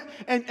came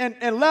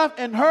and left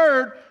and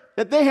heard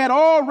that they had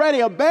already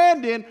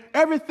abandoned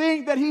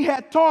everything that he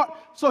had taught.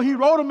 So he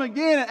wrote them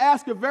again and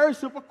asked a very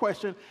simple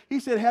question. He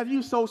said, have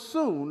you so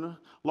soon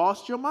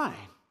lost your mind?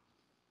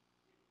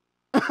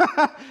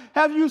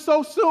 Have you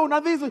so soon? Now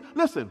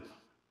listen,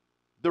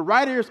 the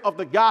writers of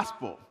the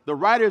gospel, the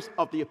writers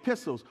of the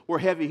epistles were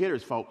heavy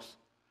hitters, folks.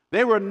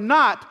 They were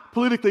not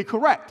politically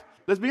correct.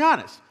 Let's be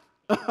honest.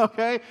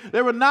 Okay?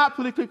 They were not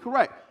politically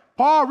correct.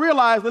 Paul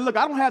realized that, look,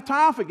 I don't have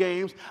time for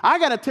games. I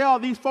got to tell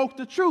these folks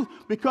the truth,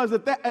 because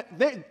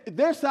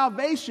their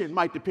salvation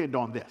might depend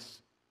on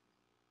this.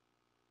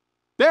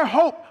 Their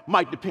hope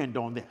might depend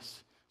on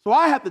this. So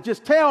I have to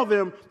just tell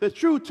them the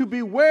truth, to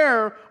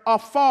beware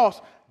of false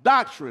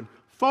doctrine.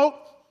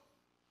 Folks,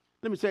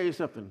 let me tell you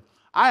something.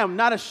 I am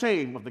not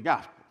ashamed of the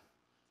gospel.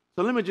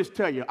 So let me just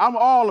tell you, I'm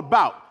all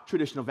about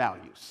traditional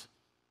values.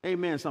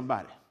 Amen,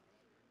 somebody.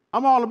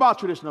 I'm all about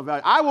traditional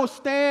values. I will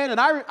stand, and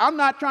I'm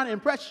not trying to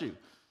impress you.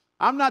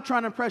 I'm not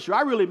trying to impress you.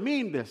 I really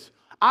mean this.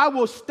 I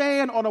will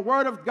stand on the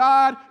word of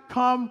God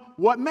come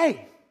what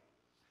may.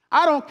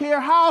 I don't care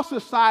how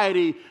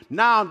society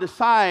now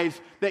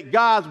decides that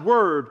God's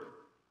word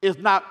is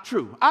not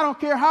true. I don't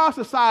care how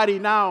society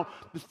now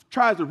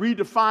tries to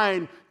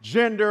redefine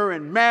gender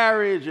and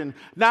marriage, and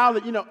now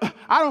that,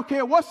 I don't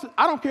care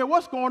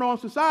what's going on in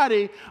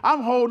society.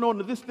 I'm holding on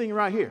to this thing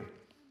right here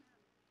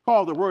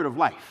called the word of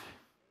life.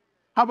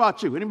 How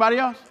about you? Anybody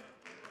else?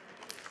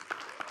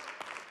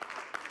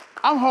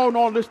 I'm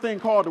holding on to this thing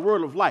called the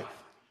word of life,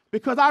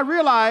 because I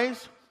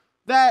realize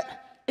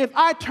that if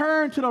I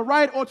turn to the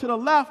right or to the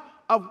left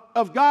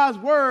of God's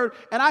word,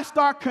 and I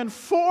start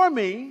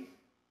conforming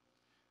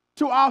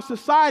to our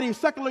society,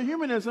 secular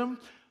humanism,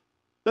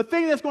 the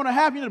thing that's going to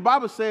happen, the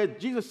Bible said,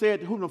 Jesus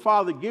said, whom the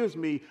Father gives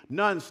me,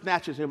 none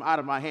snatches him out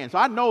of my hand. So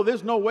I know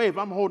there's no way, if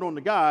I'm holding on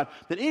to God,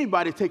 that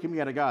anybody's taking me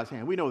out of God's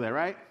hand. We know that,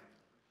 right?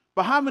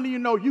 But how many of you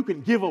know you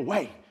can give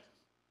away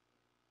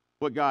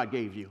what God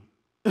gave you?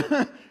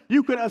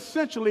 You can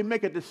essentially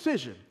make a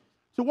decision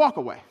to walk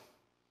away.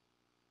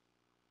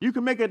 You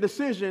can make a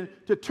decision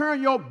to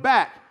turn your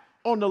back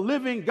on the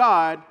living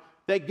God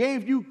that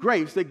gave you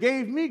grace, that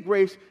gave me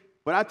grace.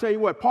 But I tell you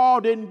what,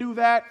 Paul didn't do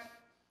that.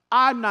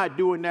 I'm not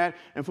doing that.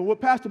 And from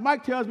what Pastor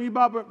Mike tells me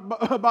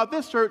about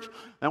this church,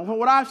 and from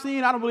what I've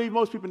seen, I don't believe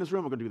most people in this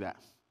room are going to do that.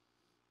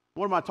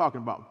 What am I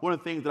talking about? One of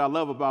the things that I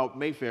love about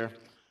Mayfair,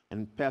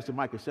 and Pastor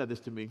Mike has said this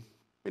to me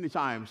many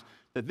times,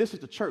 that this is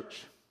the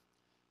church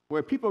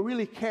where people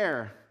really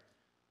care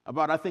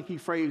about, I think he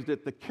phrased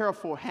it, the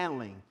careful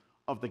handling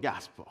of the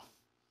gospel.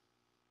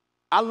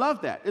 I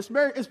love that. It's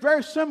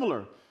very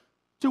similar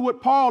to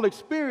what Paul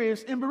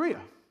experienced in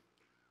Berea.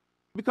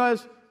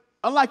 Because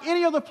unlike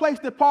any other place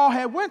that Paul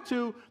had went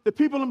to, the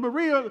people in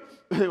Berea,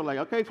 they were like,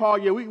 okay, Paul,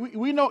 yeah,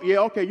 we know, yeah,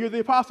 okay, you're the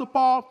Apostle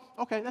Paul.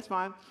 Okay, that's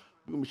fine.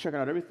 We're going to be checking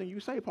out everything you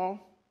say, Paul.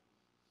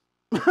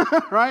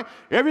 Right?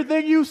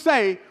 Everything you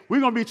say, we're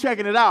going to be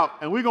checking it out,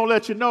 and we're going to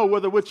let you know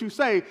whether what you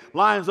say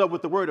lines up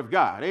with the word of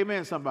God.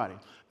 Amen, somebody.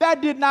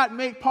 That did not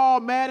make Paul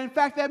mad. In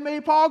fact, that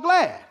made Paul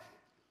glad.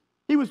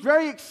 He was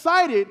very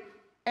excited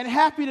and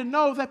happy to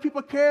know that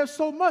people care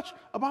so much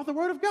about the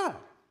word of God.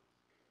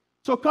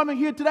 So coming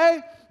here today,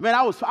 man,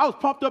 I was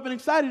pumped up and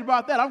excited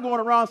about that. I'm going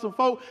around some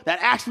folk that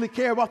actually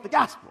care about the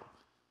gospel,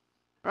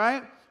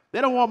 right?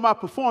 They don't want my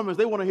performance.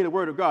 They want to hear the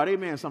word of God.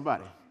 Amen,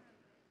 somebody.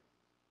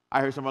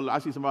 I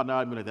see somebody now,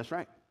 I'm like, that's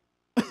right.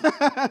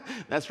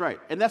 That's right.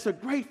 And that's a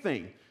great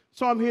thing.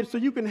 So I'm here so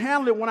you can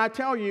handle it when I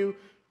tell you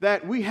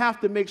that we have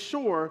to make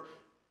sure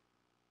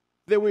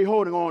that we're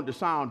holding on to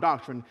sound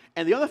doctrine.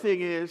 And the other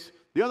thing is,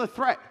 the other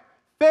threat,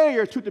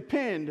 failure to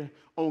depend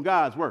on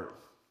God's word.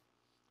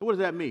 What does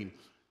that mean?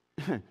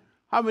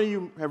 How many of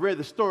you have read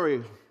the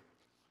story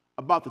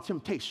about the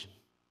temptation?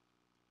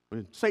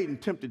 When Satan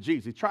tempted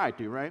Jesus, he tried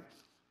to, right?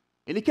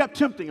 And he kept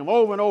tempting him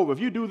over and over. If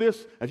you do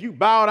this, if you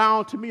bow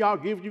down to me, I'll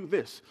give you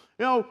this.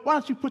 Why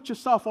don't you put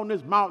yourself on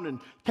this mountain and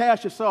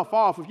cast yourself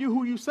off? If you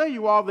who you say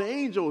you are, the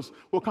angels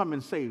will come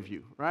and save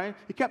you, right?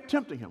 He kept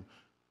tempting him.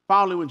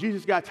 Finally, when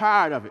Jesus got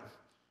tired of it,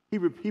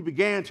 he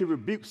began to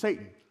rebuke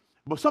Satan.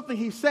 But something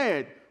he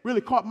said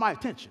really caught my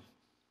attention.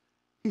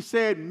 He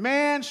said,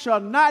 man shall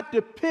not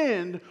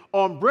depend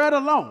on bread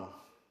alone,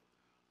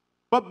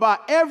 but by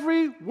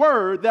every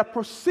word that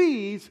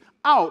proceeds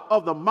out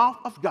of the mouth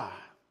of God.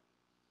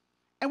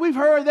 And we've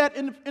heard that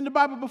in the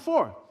Bible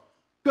before,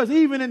 because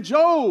even in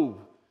Job,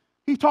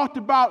 he talked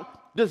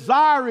about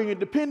desiring and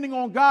depending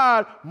on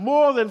God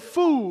more than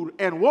food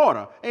and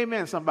water.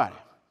 Amen, somebody.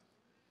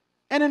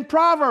 And in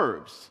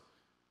Proverbs,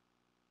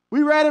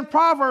 we read in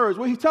Proverbs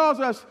where he tells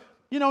us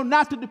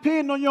not to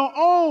depend on your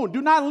own.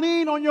 Do not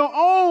lean on your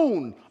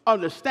own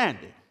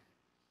understanding,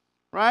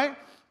 right?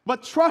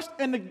 But trust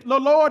in the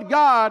Lord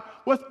God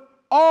with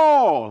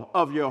all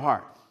of your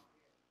heart.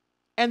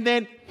 And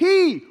then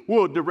he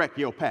will direct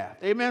your path.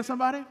 Amen,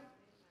 somebody?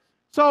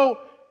 So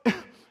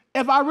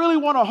if I really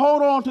want to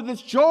hold on to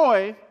this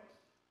joy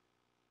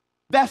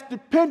that's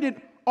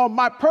dependent on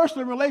my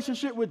personal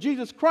relationship with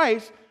Jesus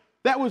Christ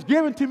that was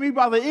given to me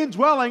by the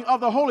indwelling of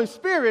the Holy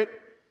Spirit,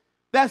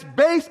 that's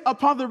based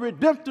upon the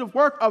redemptive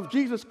work of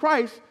Jesus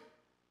Christ,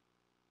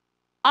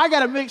 I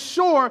got to make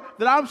sure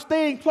that I'm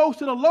staying close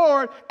to the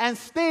Lord and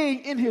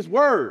staying in his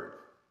word.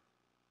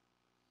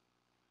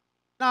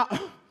 Now,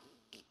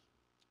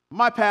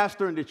 my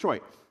pastor in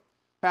Detroit,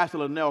 Pastor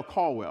Linnell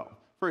Caldwell,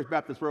 First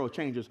Baptist World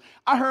Changers,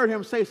 I heard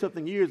him say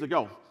something years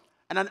ago,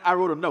 and I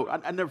wrote a note.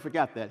 I never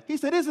forgot that. He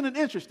said, isn't it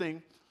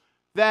interesting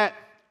that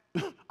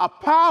a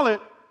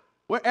pilot,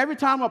 where every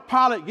time a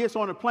pilot gets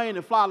on a plane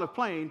to fly the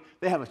plane,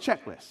 they have a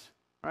checklist,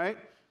 right?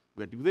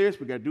 We got to do this,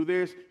 we got to do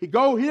this. He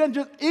doesn't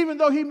just, even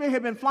though he may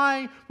have been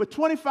flying for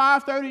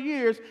 25, 30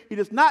 years, he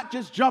does not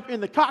just jump in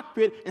the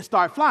cockpit and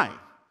start flying,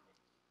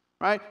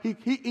 right?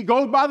 He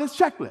goes by this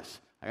checklist.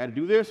 I got to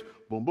do this,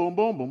 boom, boom,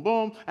 boom, boom,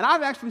 boom. And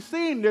I've actually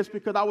seen this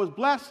because I was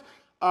blessed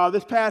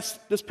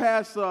this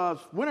past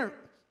winter,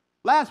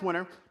 last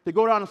winter, to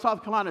go down to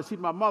South Carolina to see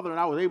my mother, and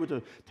I was able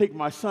to take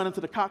my son into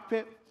the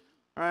cockpit,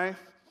 right?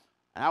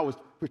 And I was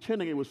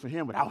pretending it was for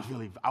him, but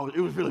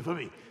it was really for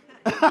me.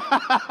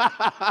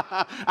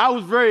 I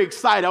was very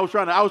excited. I was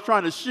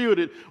trying to shield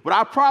it, but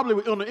I probably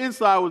on the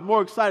inside was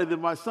more excited than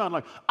my son.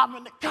 Like, I'm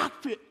in the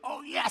cockpit.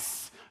 Oh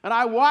yes! And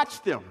I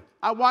watched them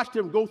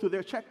go through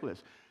their checklist.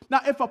 Now,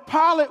 if a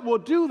pilot will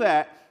do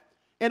that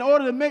in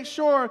order to make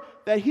sure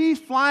that he's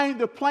flying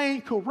the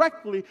plane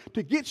correctly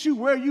to get you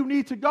where you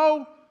need to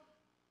go,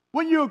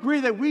 wouldn't you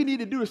agree that we need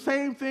to do the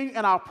same thing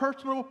in our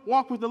personal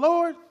walk with the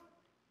Lord?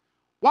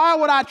 Why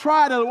would I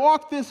try to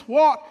walk this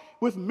walk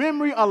with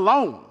memory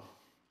alone?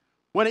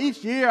 When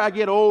each year I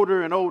get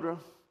older and older.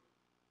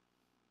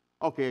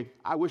 Okay,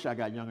 I wish I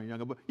got younger and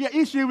younger, but yeah,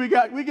 each year we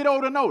get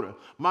older and older.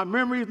 My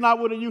memory is not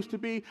what it used to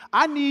be.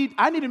 I need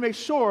to make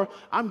sure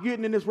I'm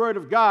getting in this Word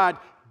of God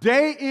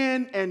day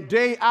in and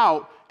day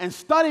out and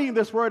studying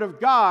this Word of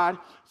God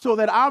so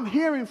that I'm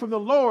hearing from the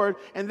Lord,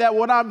 and that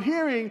what I'm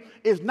hearing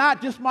is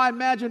not just my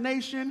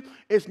imagination.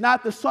 It's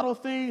not the subtle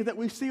things that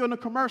we see on the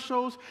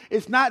commercials.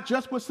 It's not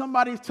just what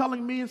somebody's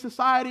telling me in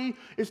society.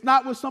 It's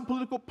not what some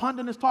political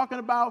pundit is talking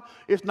about.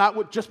 It's not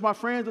what just my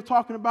friends are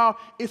talking about.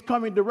 It's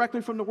coming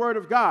directly from the Word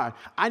of God.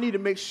 I need to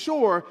make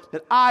sure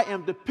that I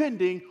am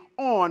depending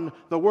on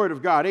the Word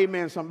of God.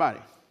 Amen,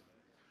 somebody.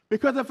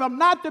 Because if I'm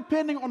not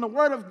depending on the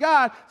Word of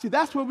God, see,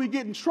 that's where we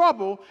get in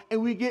trouble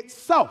and we get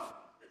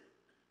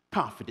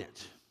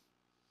self-confident.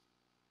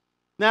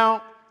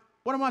 Now,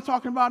 what am I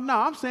talking about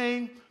now? I'm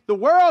saying the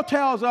world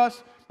tells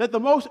us that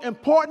the most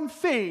important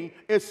thing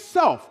is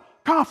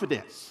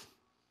self-confidence.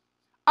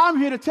 I'm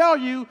here to tell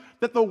you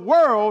that the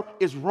world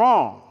is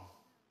wrong.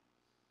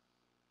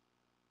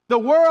 The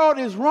world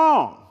is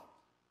wrong.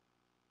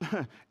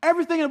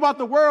 Everything about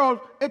the world,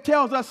 it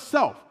tells us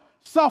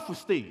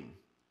self-esteem,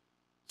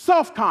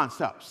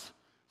 self-concepts,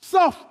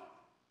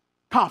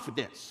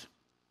 self-confidence.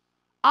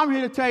 I'm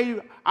here to tell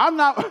you, I'm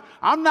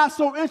not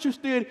so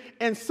interested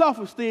in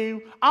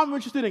self-esteem. I'm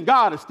interested in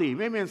God esteem.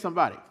 Amen,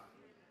 somebody.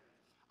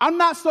 I'm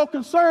not so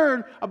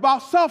concerned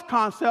about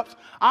self-concepts.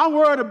 I'm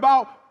worried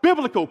about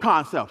biblical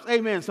concepts.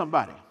 Amen,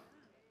 somebody.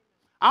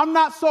 I'm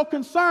not so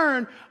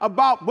concerned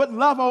about what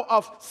level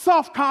of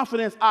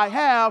self-confidence I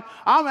have.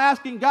 I'm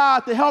asking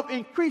God to help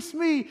increase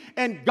me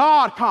in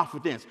God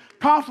confidence.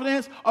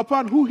 Confidence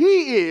upon who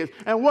he is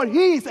and what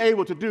he's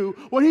able to do,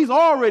 what he's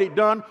already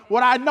done,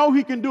 what I know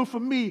he can do for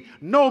me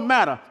no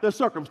matter the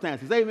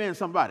circumstances. Amen,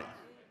 somebody.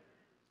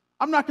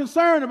 I'm not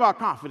concerned about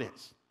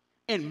confidence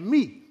in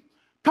me.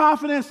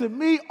 Confidence in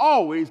me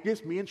always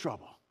gets me in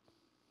trouble.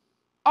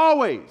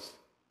 Always.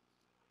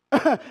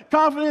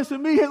 Confidence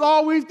in me has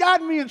always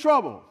gotten me in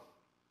trouble.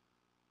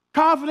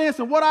 Confidence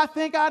in what I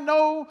think I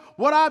know,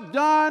 what I've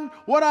done,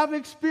 what I've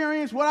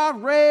experienced, what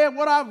I've read,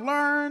 what I've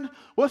learned,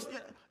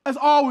 has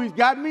always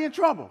gotten me in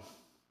trouble,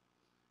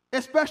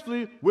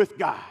 especially with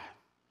God.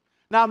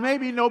 Now,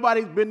 maybe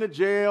nobody's been to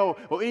jail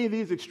or any of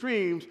these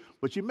extremes,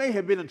 but you may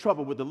have been in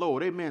trouble with the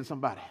Lord. Amen,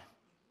 somebody.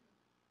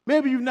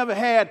 Maybe you've never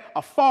had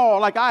a fall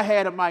like I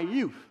had in my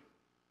youth.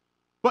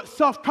 But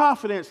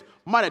self-confidence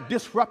might have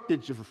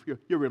disrupted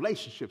your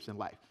relationships in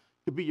life.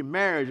 It could be your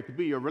marriage. It could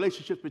be your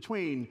relationships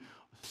between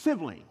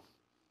siblings.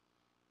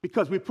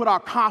 Because we put our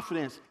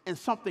confidence in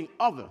something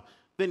other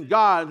than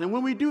God. And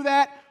when we do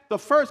that, the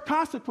first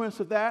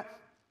consequence of that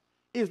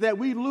is that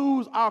we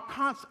lose our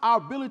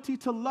ability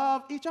to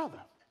love each other.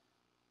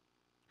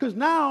 Because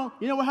now,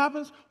 you know what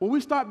happens? When we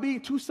start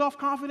being too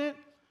self-confident,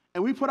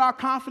 and we put our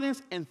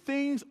confidence in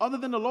things other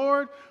than the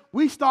Lord,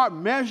 we start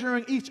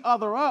measuring each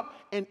other up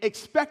and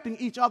expecting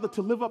each other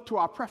to live up to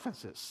our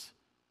preferences.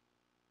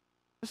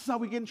 This is how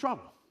we get in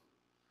trouble.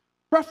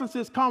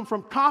 Preferences come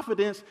from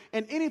confidence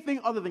in anything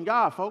other than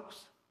God, folks.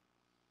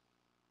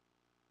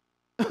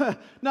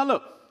 Now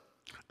look,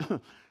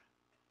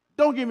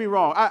 Don't get me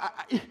wrong.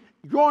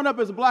 Growing up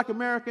as a black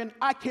American,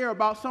 I care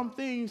about some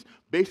things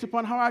based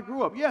upon how I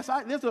grew up. Yes,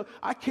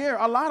 I care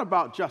a lot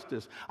about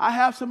justice. I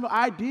have some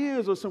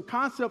ideas or some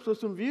concepts or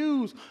some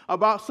views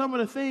about some of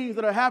the things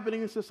that are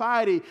happening in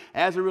society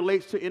as it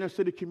relates to inner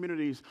city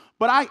communities.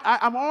 But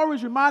I'm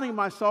always reminding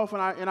myself,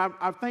 and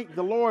I thank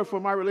the Lord for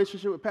my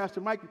relationship with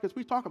Pastor Mike because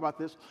we talk about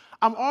this.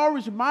 I'm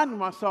always reminding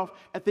myself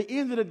at the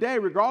end of the day,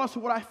 regardless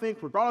of what I think,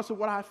 regardless of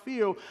what I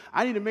feel,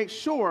 I need to make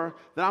sure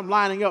that I'm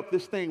lining up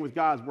this thing with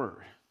God's word.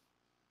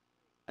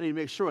 I need to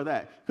make sure of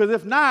that. Because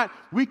if not,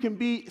 we can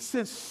be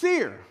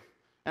sincere.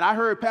 And I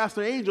heard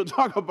Pastor Angel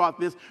talk about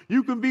this.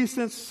 You can be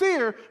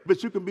sincere,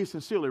 but you can be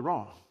sincerely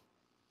wrong.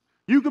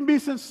 You can be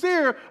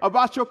sincere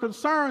about your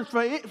concerns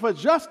for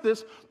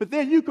justice, but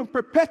then you can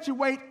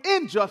perpetuate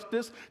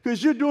injustice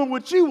because you're doing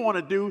what you want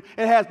to do.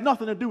 It has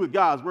nothing to do with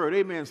God's word.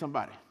 Amen,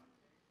 somebody.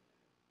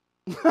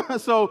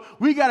 So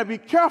we got to be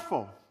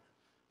careful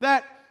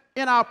that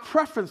in our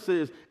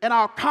preferences and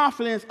our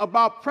confidence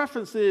about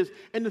preferences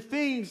and the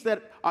things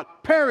that are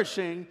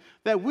perishing,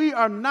 that we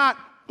are not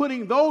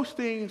putting those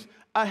things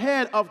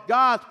ahead of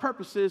God's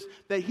purposes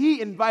that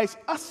he invites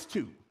us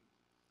to.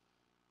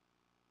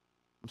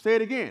 I'll say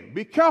it again.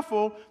 Be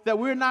careful that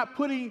we're not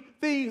putting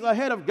things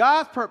ahead of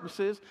God's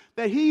purposes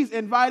that he's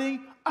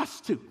inviting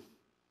us to.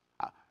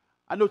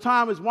 I know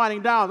time is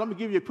winding down, so I'm going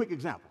to give you a quick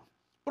example.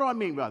 What do I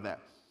mean by that?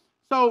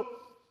 So,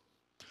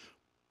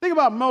 think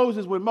about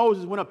Moses when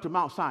Moses went up to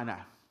Mount Sinai,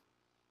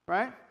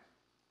 right?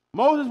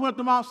 Moses went up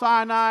to Mount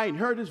Sinai and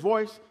heard his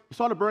voice. He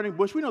saw the burning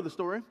bush. We know the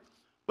story.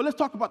 But let's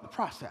talk about the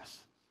process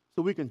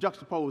so we can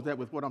juxtapose that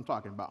with what I'm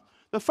talking about.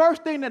 The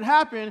first thing that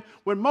happened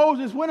when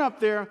Moses went up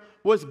there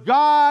was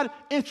God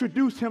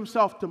introduced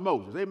himself to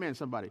Moses. Amen,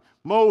 somebody.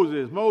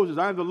 Moses,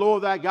 I'm the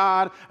Lord thy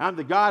God. I'm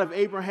the God of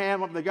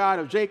Abraham. I'm the God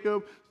of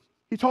Jacob.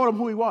 He told him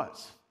who he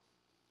was.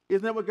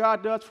 Isn't that what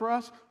God does for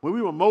us? When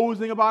we were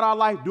moseying about our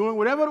life, doing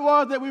whatever it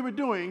was that we were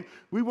doing,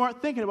 we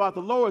weren't thinking about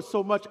the Lord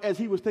so much as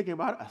he was thinking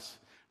about us.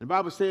 The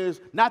Bible says,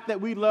 not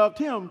that we loved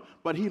him,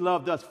 but he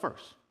loved us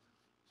first.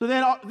 So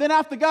then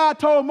after God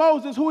told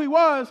Moses who he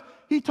was,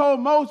 he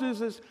told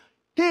Moses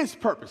his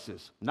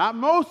purposes, not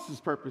Moses'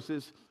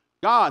 purposes,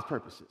 God's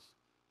purposes.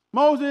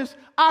 Moses,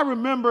 I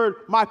remembered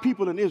my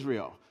people in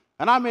Israel,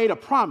 and I made a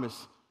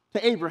promise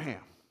to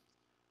Abraham.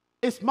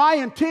 It's my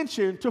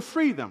intention to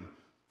free them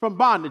from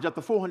bondage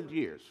after 400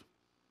 years.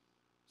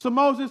 So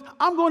Moses,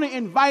 I'm going to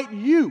invite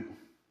you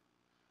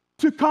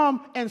to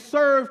come and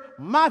serve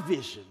my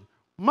vision,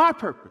 my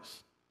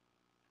purpose.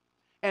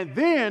 And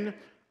then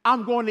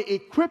I'm going to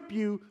equip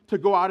you to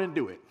go out and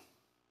do it.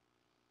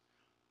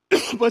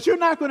 But you're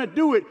not going to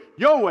do it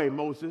your way,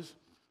 Moses.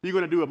 You're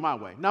going to do it my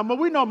way. Now,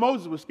 we know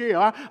Moses was scared.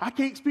 I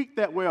can't speak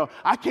that well.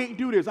 I can't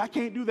do this. I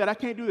can't do that. I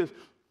can't do this.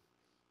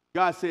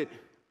 God said,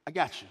 I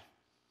got you.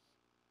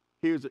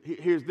 Here's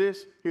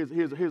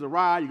a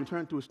rod. You can turn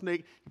into a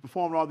snake. You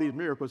perform all these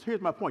miracles. Here's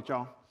my point,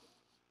 y'all.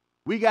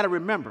 We got to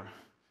remember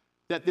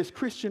that this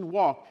Christian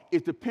walk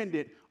is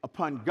dependent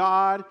upon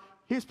God,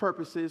 his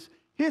purposes,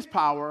 his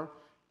power,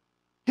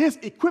 his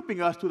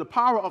equipping us to the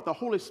power of the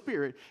Holy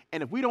Spirit.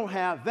 And if we don't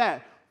have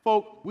that,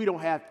 folk, we don't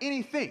have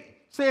anything.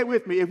 Say it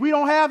with me. If we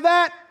don't have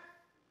that,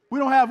 we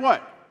don't have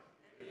what?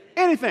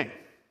 Anything.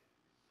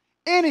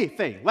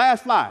 Anything.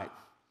 Last slide.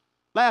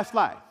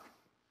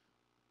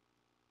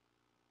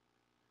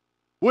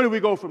 Where do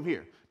we go from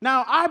here?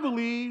 Now, I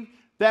believe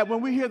that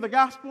when we hear the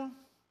gospel,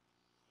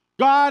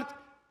 God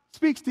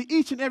speaks to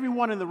each and every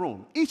one in the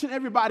room. Each and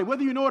everybody,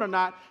 whether you know it or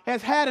not,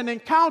 has had an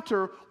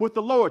encounter with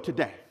the Lord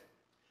today.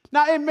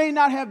 Now, it may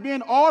not have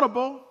been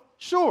audible,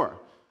 sure,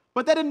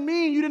 but that didn't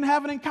mean you didn't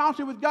have an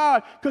encounter with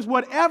God, because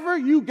whatever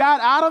you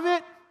got out of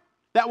it,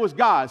 that was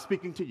God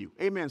speaking to you.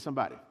 Amen,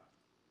 somebody.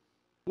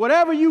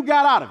 Whatever you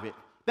got out of it,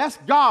 that's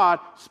God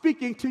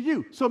speaking to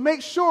you. So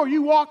make sure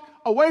you walk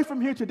away from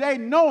here today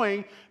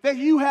knowing that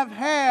you have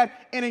had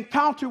an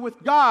encounter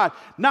with God,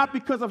 not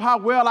because of how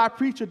well I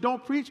preach or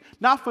don't preach,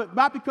 not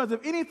because of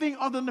anything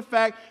other than the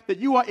fact that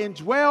you are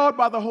indwelled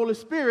by the Holy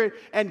Spirit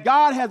and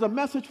God has a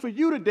message for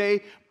you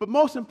today, but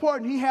most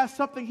important, he has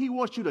something he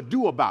wants you to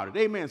do about it.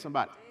 Amen,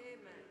 somebody.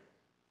 Amen.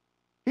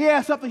 He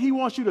has something he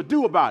wants you to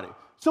do about it.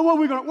 So where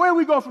do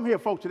we go from here,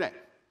 folks, today?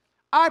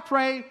 I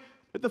pray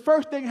that the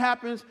first thing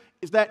happens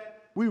is that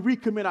we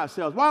recommit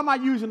ourselves. Why am I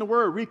using the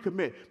word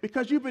recommit?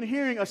 Because you've been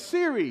hearing a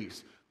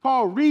series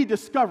called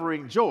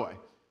Rediscovering Joy.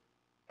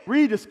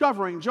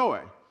 Rediscovering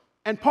Joy.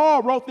 And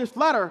Paul wrote this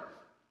letter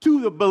to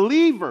the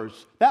believers.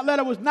 That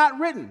letter was not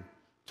written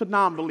to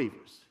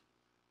non-believers.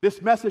 This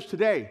message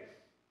today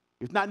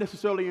is not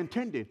necessarily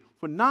intended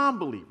for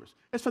non-believers.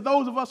 It's for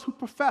those of us who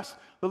profess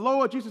the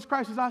Lord Jesus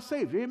Christ as our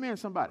Savior. Amen,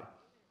 somebody.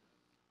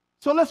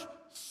 So let's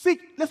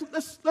seek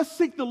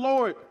the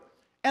Lord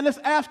and let's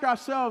ask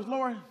ourselves,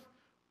 Lord,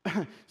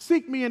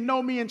 seek me and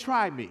know me and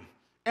try me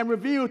and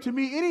reveal to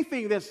me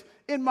anything that's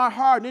in my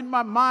heart and in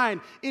my mind,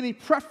 any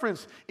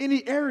preference,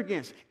 any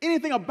arrogance,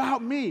 anything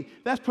about me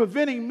that's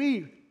preventing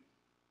me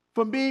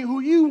from being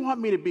who you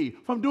want me to be,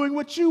 from doing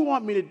what you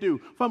want me to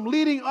do, from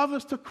leading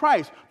others to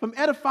Christ, from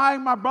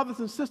edifying my brothers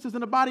and sisters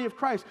in the body of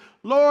Christ.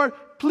 Lord,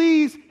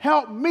 please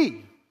help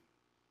me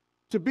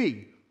to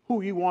be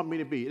who you want me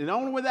to be. And the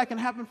only way that can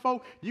happen,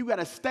 folks, you got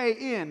to stay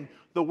in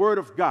the Word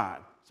of God.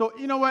 So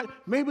you know what?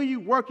 Maybe you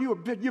work, you're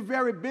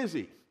very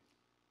busy.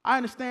 I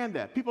understand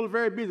that. People are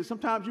very busy.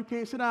 Sometimes you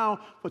can't sit down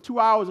for 2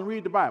 hours and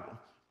read the Bible.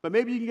 But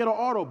maybe you can get an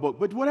auto book.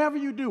 But whatever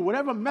you do,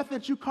 whatever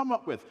method you come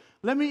up with,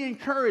 let me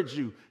encourage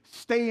you,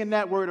 stay in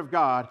that Word of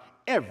God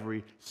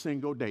every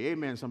single day.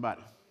 Amen,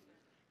 somebody.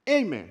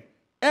 Amen.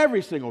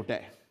 Every single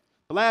day.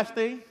 The last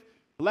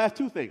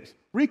two things.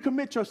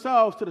 Recommit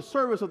yourselves to the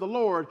service of the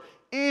Lord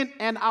in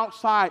and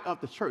outside of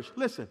the church.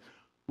 Listen,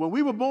 when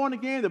we were born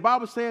again, the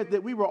Bible says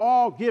that we were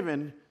all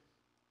given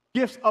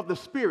gifts of the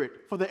Spirit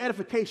for the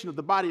edification of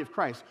the body of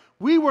Christ.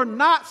 We were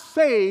not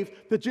saved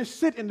to just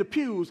sit in the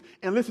pews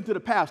and listen to the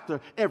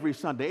pastor every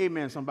Sunday.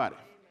 Amen, somebody.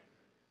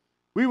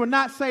 We were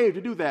not saved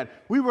to do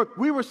that. We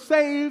were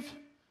saved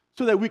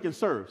so that we can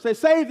serve. Say,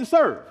 saved to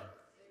serve.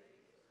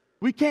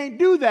 We can't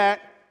do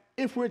that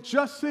if we're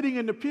just sitting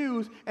in the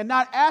pews and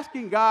not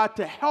asking God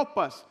to help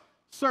us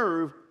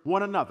serve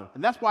one another.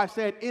 And that's why I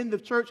said in the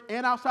church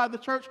and outside the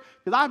church,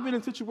 because I've been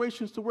in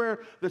situations to where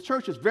the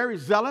church is very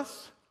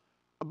zealous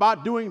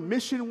about doing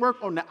mission work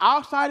on the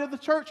outside of the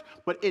church,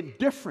 but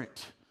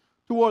indifferent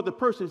toward the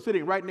person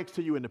sitting right next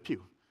to you in the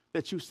pew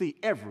that you see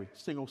every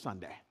single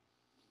Sunday.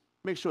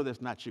 Make sure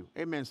that's not you.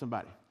 Amen,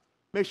 somebody.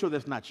 Make sure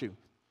that's not you.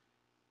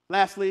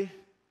 Lastly,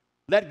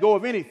 let go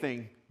of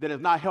anything that is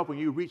not helping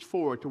you reach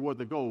forward toward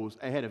the goals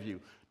ahead of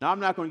you. Now, I'm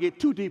not going to get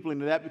too deeply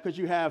into that because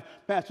you have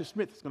Pastor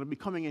Smith that's going to be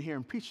coming in here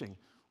and preaching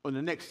on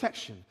the next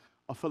section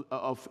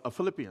of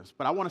Philippians.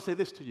 But I want to say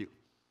this to you.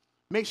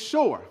 Make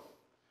sure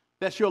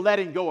that you're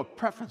letting go of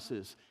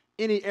preferences,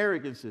 any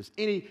arrogances,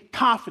 any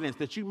confidence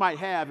that you might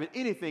have in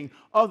anything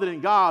other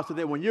than God, so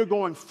that when you're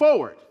going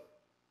forward,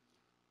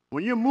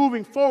 when you're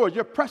moving forward,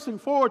 you're pressing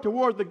forward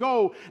toward the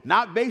goal,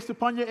 not based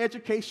upon your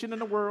education in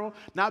the world,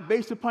 not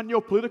based upon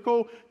your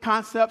political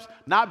concepts,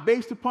 not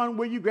based upon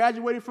where you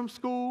graduated from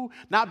school,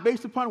 not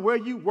based upon where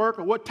you work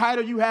or what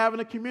title you have in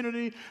the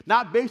community,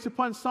 not based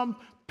upon some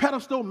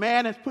pedestal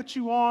man has put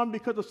you on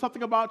because of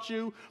something about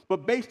you,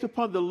 but based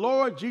upon the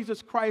Lord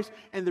Jesus Christ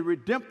and the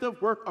redemptive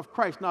work of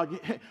Christ. Now,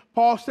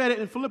 Paul said it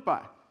in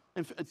Philippi.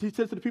 And he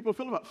said to the people of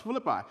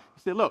Philippi,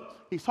 he said, look,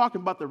 he's talking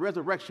about the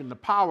resurrection, the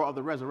power of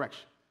the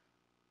resurrection.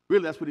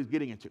 Really, that's what he's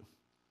getting into.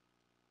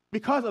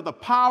 Because of the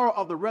power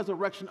of the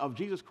resurrection of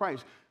Jesus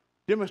Christ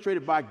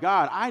demonstrated by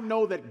God, I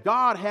know that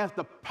God has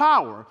the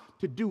power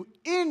to do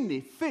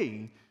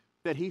anything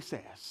that he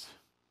says.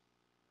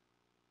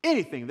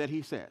 Anything that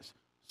he says.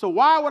 So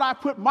why would I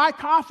put my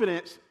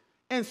confidence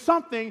in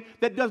something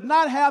that does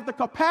not have the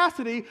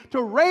capacity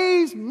to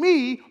raise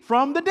me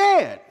from the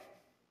dead?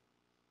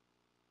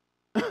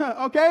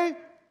 Okay?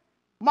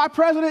 My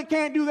president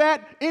can't do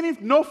that.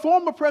 No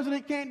former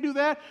president can't do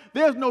that.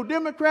 There's no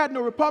Democrat,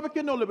 no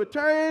Republican, no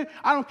Libertarian.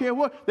 I don't care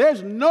what.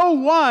 There's no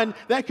one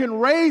that can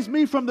raise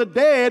me from the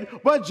dead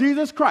but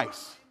Jesus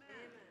Christ.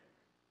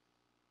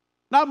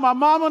 Not my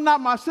mama, not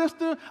my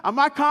sister.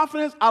 My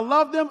confidence, I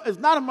love them, is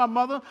not in my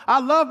mother. I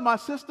love my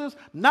sisters,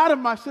 not in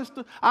my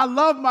sister. I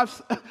love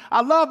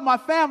my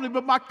family,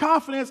 but my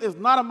confidence is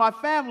not in my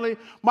family.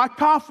 My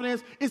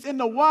confidence is in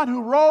the one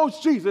who rose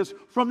Jesus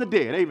from the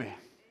dead. Amen.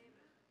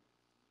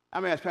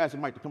 I'm going to ask Pastor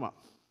Mike to come up.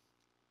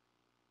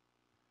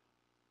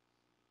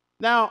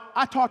 Now,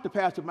 I talked to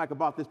Pastor Mike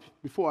about this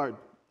before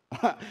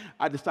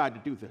I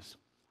decided to do this.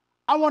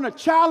 I want to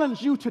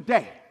challenge you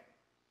today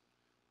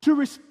to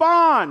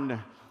respond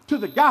to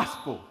the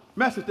gospel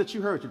message that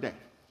you heard today.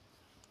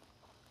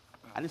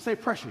 I didn't say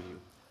pressure you.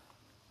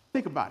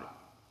 Think about it.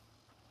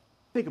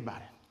 Think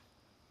about it.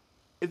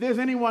 If there's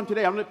anyone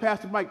today, I'm going to let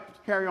Pastor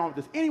Mike carry on with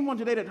this. Anyone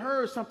today that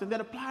heard something that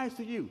applies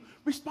to you,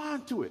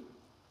 respond to it.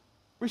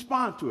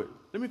 Respond to it.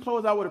 Let me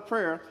close out with a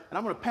prayer, and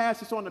I'm going to pass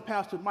this on to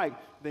Pastor Mike.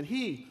 Then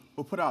he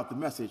will put out the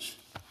message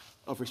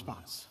of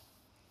response.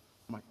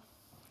 Mike.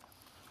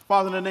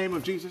 Father, in the name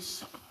of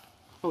Jesus,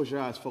 close your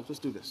eyes, folks. Let's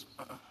do this.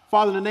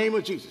 Father, in the name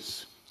of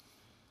Jesus,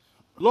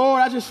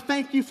 Lord, I just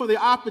thank you for the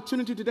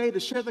opportunity today to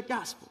share the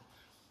gospel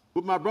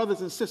with my brothers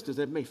and sisters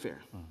at Mayfair.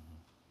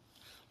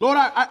 Lord,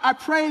 I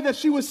pray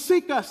that you would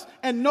seek us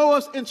and know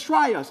us and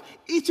try us,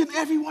 each and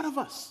every one of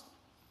us,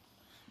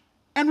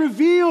 and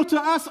reveal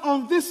to us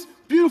on this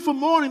beautiful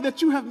morning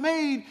that you have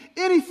made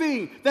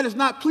anything that is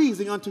not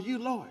pleasing unto you,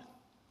 Lord.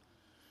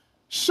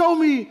 Show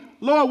me,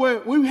 Lord, where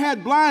we've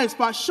had blind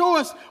spots. Show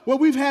us where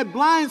we've had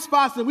blind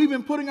spots and we've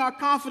been putting our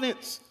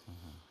confidence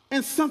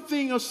in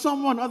something or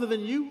someone other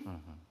than you.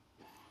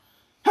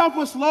 Help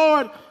us,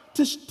 Lord,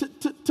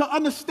 to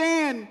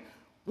understand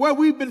where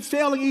we've been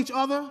failing each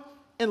other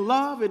in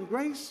love and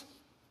grace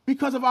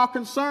because of our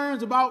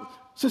concerns about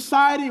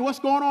society, what's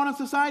going on in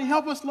society.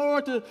 Help us,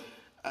 Lord,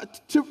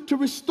 to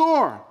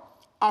restore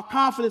our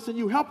confidence in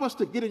you. Help us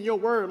to get in your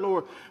word,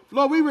 Lord.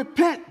 Lord, we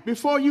repent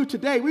before you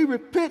today. We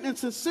repent in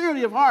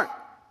sincerity of heart.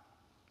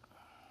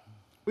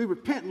 We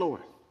repent,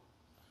 Lord,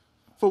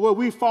 for where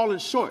we've fallen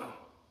short.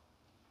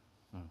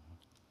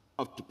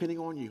 of depending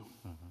on you.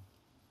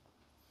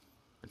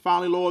 And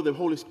finally, Lord, the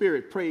Holy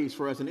Spirit prays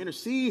for us and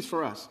intercedes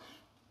for us.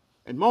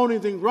 And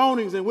moanings and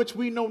groanings in which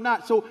we know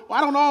not. So I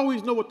don't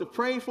always know what to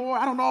pray for.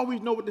 I don't always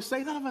know what to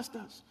say. None of us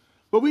does.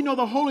 But we know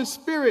the Holy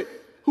Spirit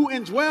who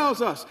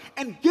indwells us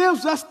and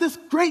gives us this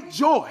great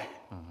joy,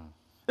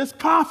 this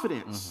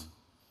confidence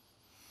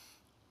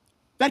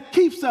that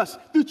keeps us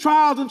through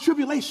trials and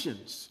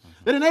tribulations,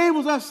 that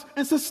enables us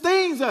and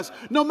sustains us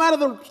no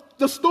matter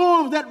the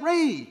storms that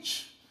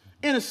rage,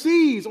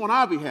 intercedes on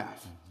our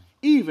behalf,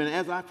 even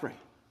as I pray.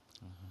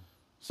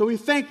 So we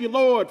thank you,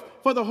 Lord,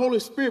 for the Holy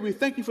Spirit. We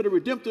thank you for the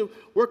redemptive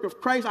work of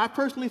Christ. I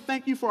personally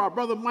thank you for our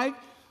brother Mike,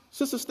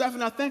 Sister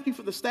Stephanie. I thank you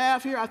for the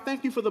staff here. I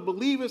thank you for the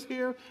believers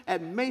here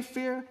at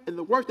Mayfair and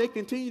the work they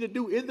continue to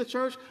do in the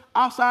church,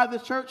 outside the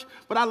church.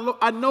 But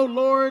I know,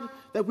 Lord,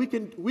 that we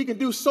can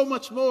do so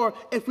much more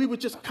if we would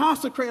just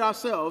consecrate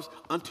ourselves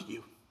unto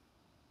you.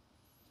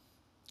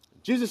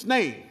 In Jesus'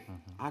 name,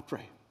 I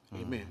pray.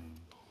 Amen.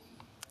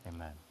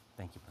 Amen.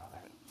 Thank you,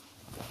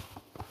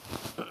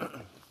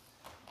 brother.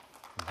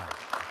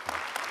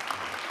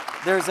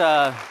 There's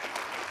a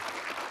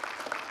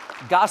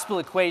gospel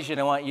equation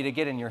I want you to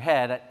get in your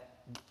head,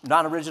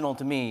 not original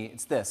to me.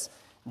 It's this: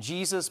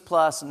 Jesus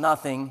plus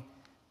nothing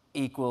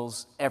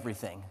equals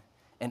everything,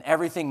 and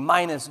everything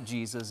minus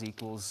Jesus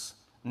equals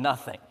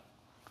nothing.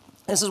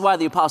 This is why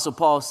the Apostle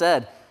Paul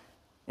said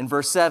in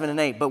verse 7 and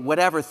 8, "But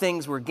whatever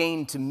things were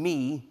gained to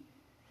me,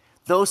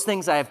 those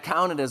things I have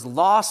counted as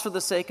loss for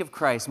the sake of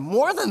Christ.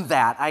 More than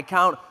that, I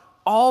count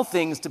all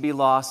things to be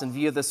lost in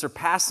view of the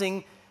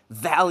surpassing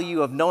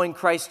value of knowing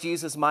Christ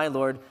Jesus my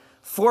Lord,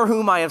 for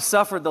whom I have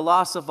suffered the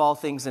loss of all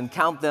things and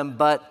count them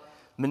but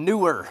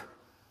manure,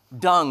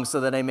 dung, so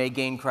that I may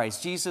gain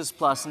Christ." Jesus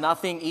plus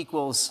nothing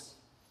equals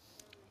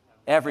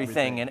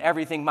everything. And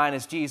everything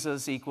minus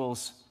Jesus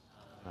equals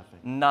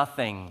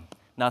nothing.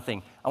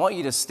 I want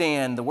you to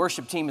stand. The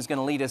worship team is going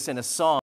to lead us in a song.